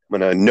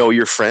going to know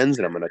your friends,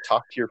 and I'm going to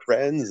talk to your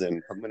friends,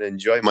 and I'm going to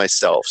enjoy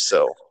myself.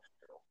 So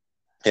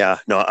yeah,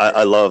 no,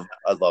 I love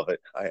it.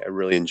 I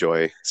really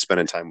enjoy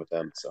spending time with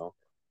them. So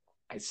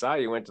I saw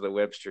you went to the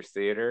Webster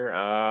Theater.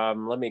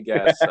 Let me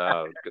guess,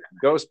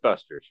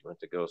 Ghostbusters. You went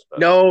to Ghostbusters.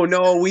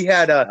 No, we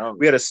had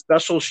a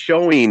special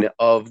showing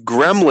of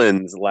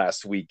Gremlins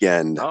last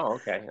weekend. Oh,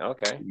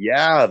 okay.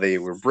 Yeah, they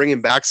were bringing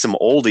back some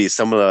oldies.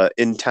 Some of the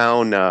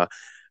in-town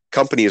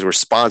companies were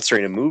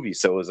sponsoring a movie,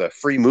 so it was a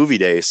free movie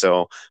day.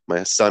 So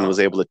my son was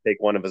able to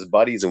take one of his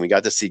buddies, and we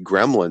got to see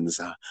Gremlins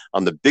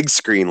on the big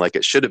screen like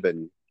it should have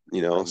been,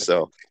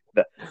 so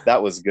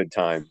that was a good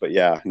time. But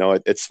yeah, no,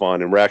 it's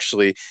fun. And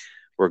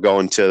we're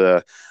going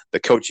to the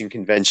coaching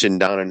convention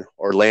down in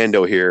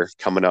Orlando here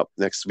coming up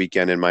next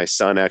weekend. And my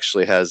son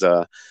actually has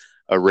a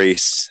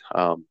race,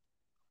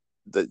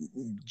 the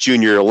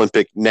Junior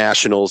Olympic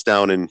Nationals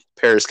down in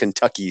Paris,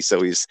 Kentucky.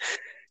 So he's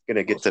going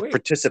to get to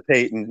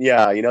participate, and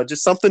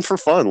just something for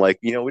fun. Like,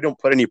 we don't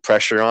put any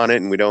pressure on it,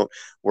 and we don't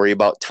worry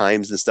about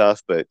times and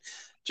stuff, but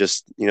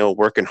just,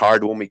 working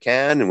hard when we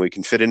can, and we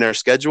can fit in our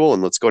schedule,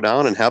 and let's go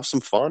down and have some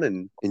fun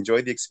and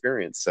enjoy the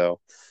experience. So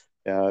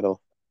yeah,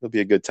 it'll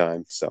be a good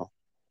time. So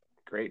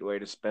great way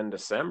to spend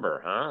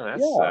December, huh?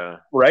 That's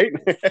right.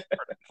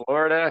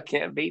 Florida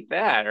can't beat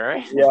that,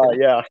 right?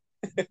 Yeah.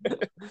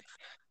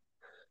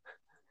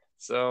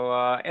 So,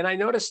 and I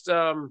noticed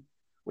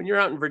when you're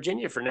out in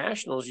Virginia for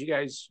nationals, you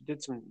guys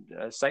did some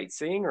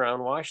sightseeing around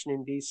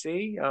Washington,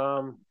 D.C.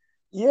 So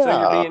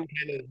you're being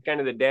kind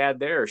of the dad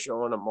there,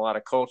 showing them a lot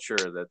of culture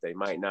that they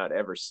might not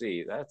ever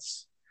see.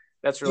 That's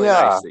really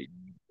nice that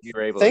you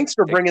were able. Thanks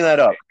for bringing that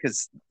up,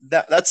 because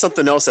that's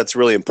something else that's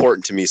really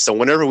important to me. So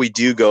whenever we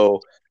do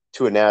go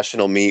to a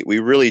national meet, we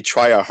really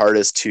try our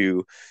hardest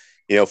to,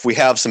 if we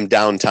have some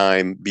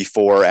downtime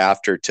before or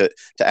after, to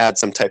add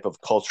some type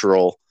of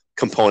cultural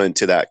component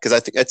to that, because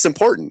I think it's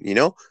important.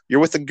 You're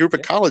with a group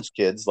of college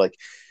kids, like,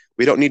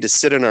 we don't need to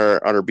sit on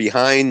our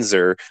behinds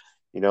or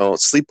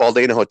sleep all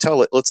day in a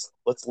hotel.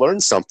 Let's learn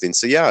something.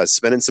 So yeah,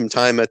 spending some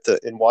time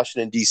in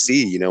Washington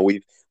D.C.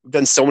 We've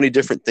done so many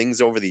different things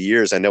over the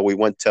years. I know we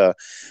went to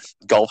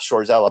Gulf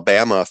Shores,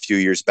 Alabama a few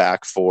years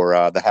back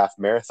for the half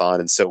marathon,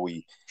 and so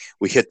we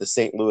hit the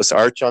St. Louis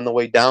Arch on the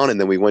way down, and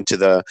then we went to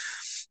the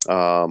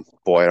I don't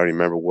even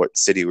remember what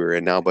city we were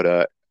in now,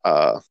 but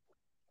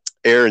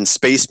Air and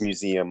Space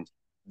Museum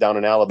down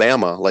in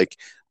Alabama. Like,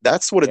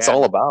 that's what it's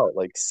all about,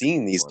 like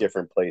seeing these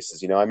different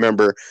places. I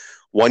remember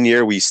one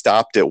year we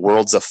stopped at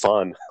Worlds of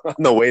Fun, on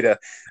the way to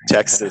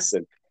Texas,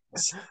 and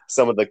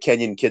some of the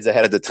Kenyan kids I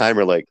had at the time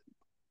are like,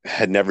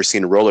 had never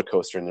seen a roller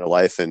coaster in their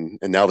life, and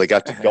now they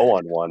got to go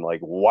on one. Like,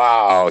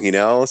 wow,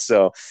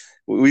 So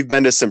we've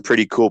been to some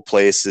pretty cool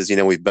places.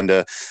 We've been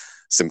to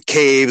some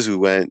caves. We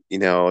went,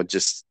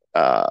 just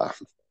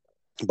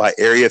by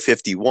Area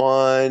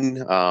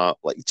 51,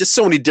 like just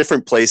so many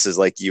different places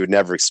like you would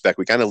never expect.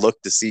 We kind of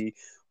looked to see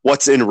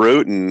what's en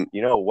route and,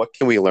 what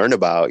can we learn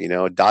about,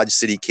 Dodge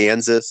City,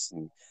 Kansas,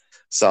 and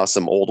saw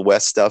some Old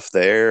West stuff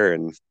there.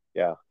 And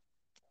yeah,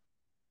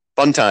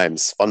 fun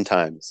times, fun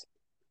times.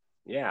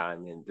 Yeah, I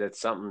mean, that's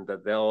something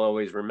that they'll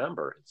always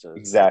remember.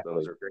 Exactly.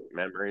 Those are great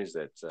memories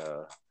that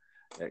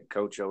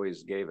Coach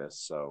always gave us.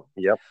 So,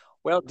 Yep.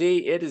 well,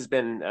 Dee, it has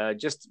been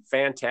just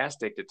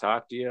fantastic to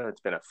talk to you.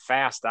 It's been a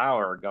fast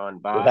hour gone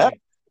Yeah.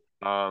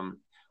 by.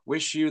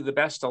 Wish you the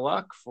best of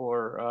luck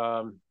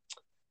for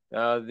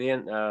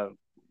the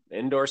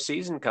indoor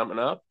season coming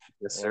up.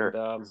 Yes, sir.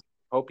 And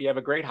hope you have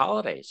a great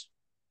holidays.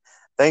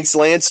 Thanks,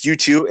 Lance. You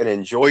too, and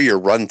enjoy your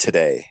run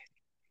today.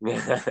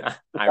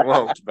 I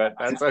won't, but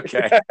that's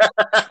okay.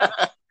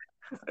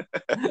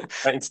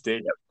 Thanks,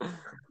 Dee.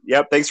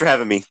 Yep. Thanks for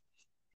having me.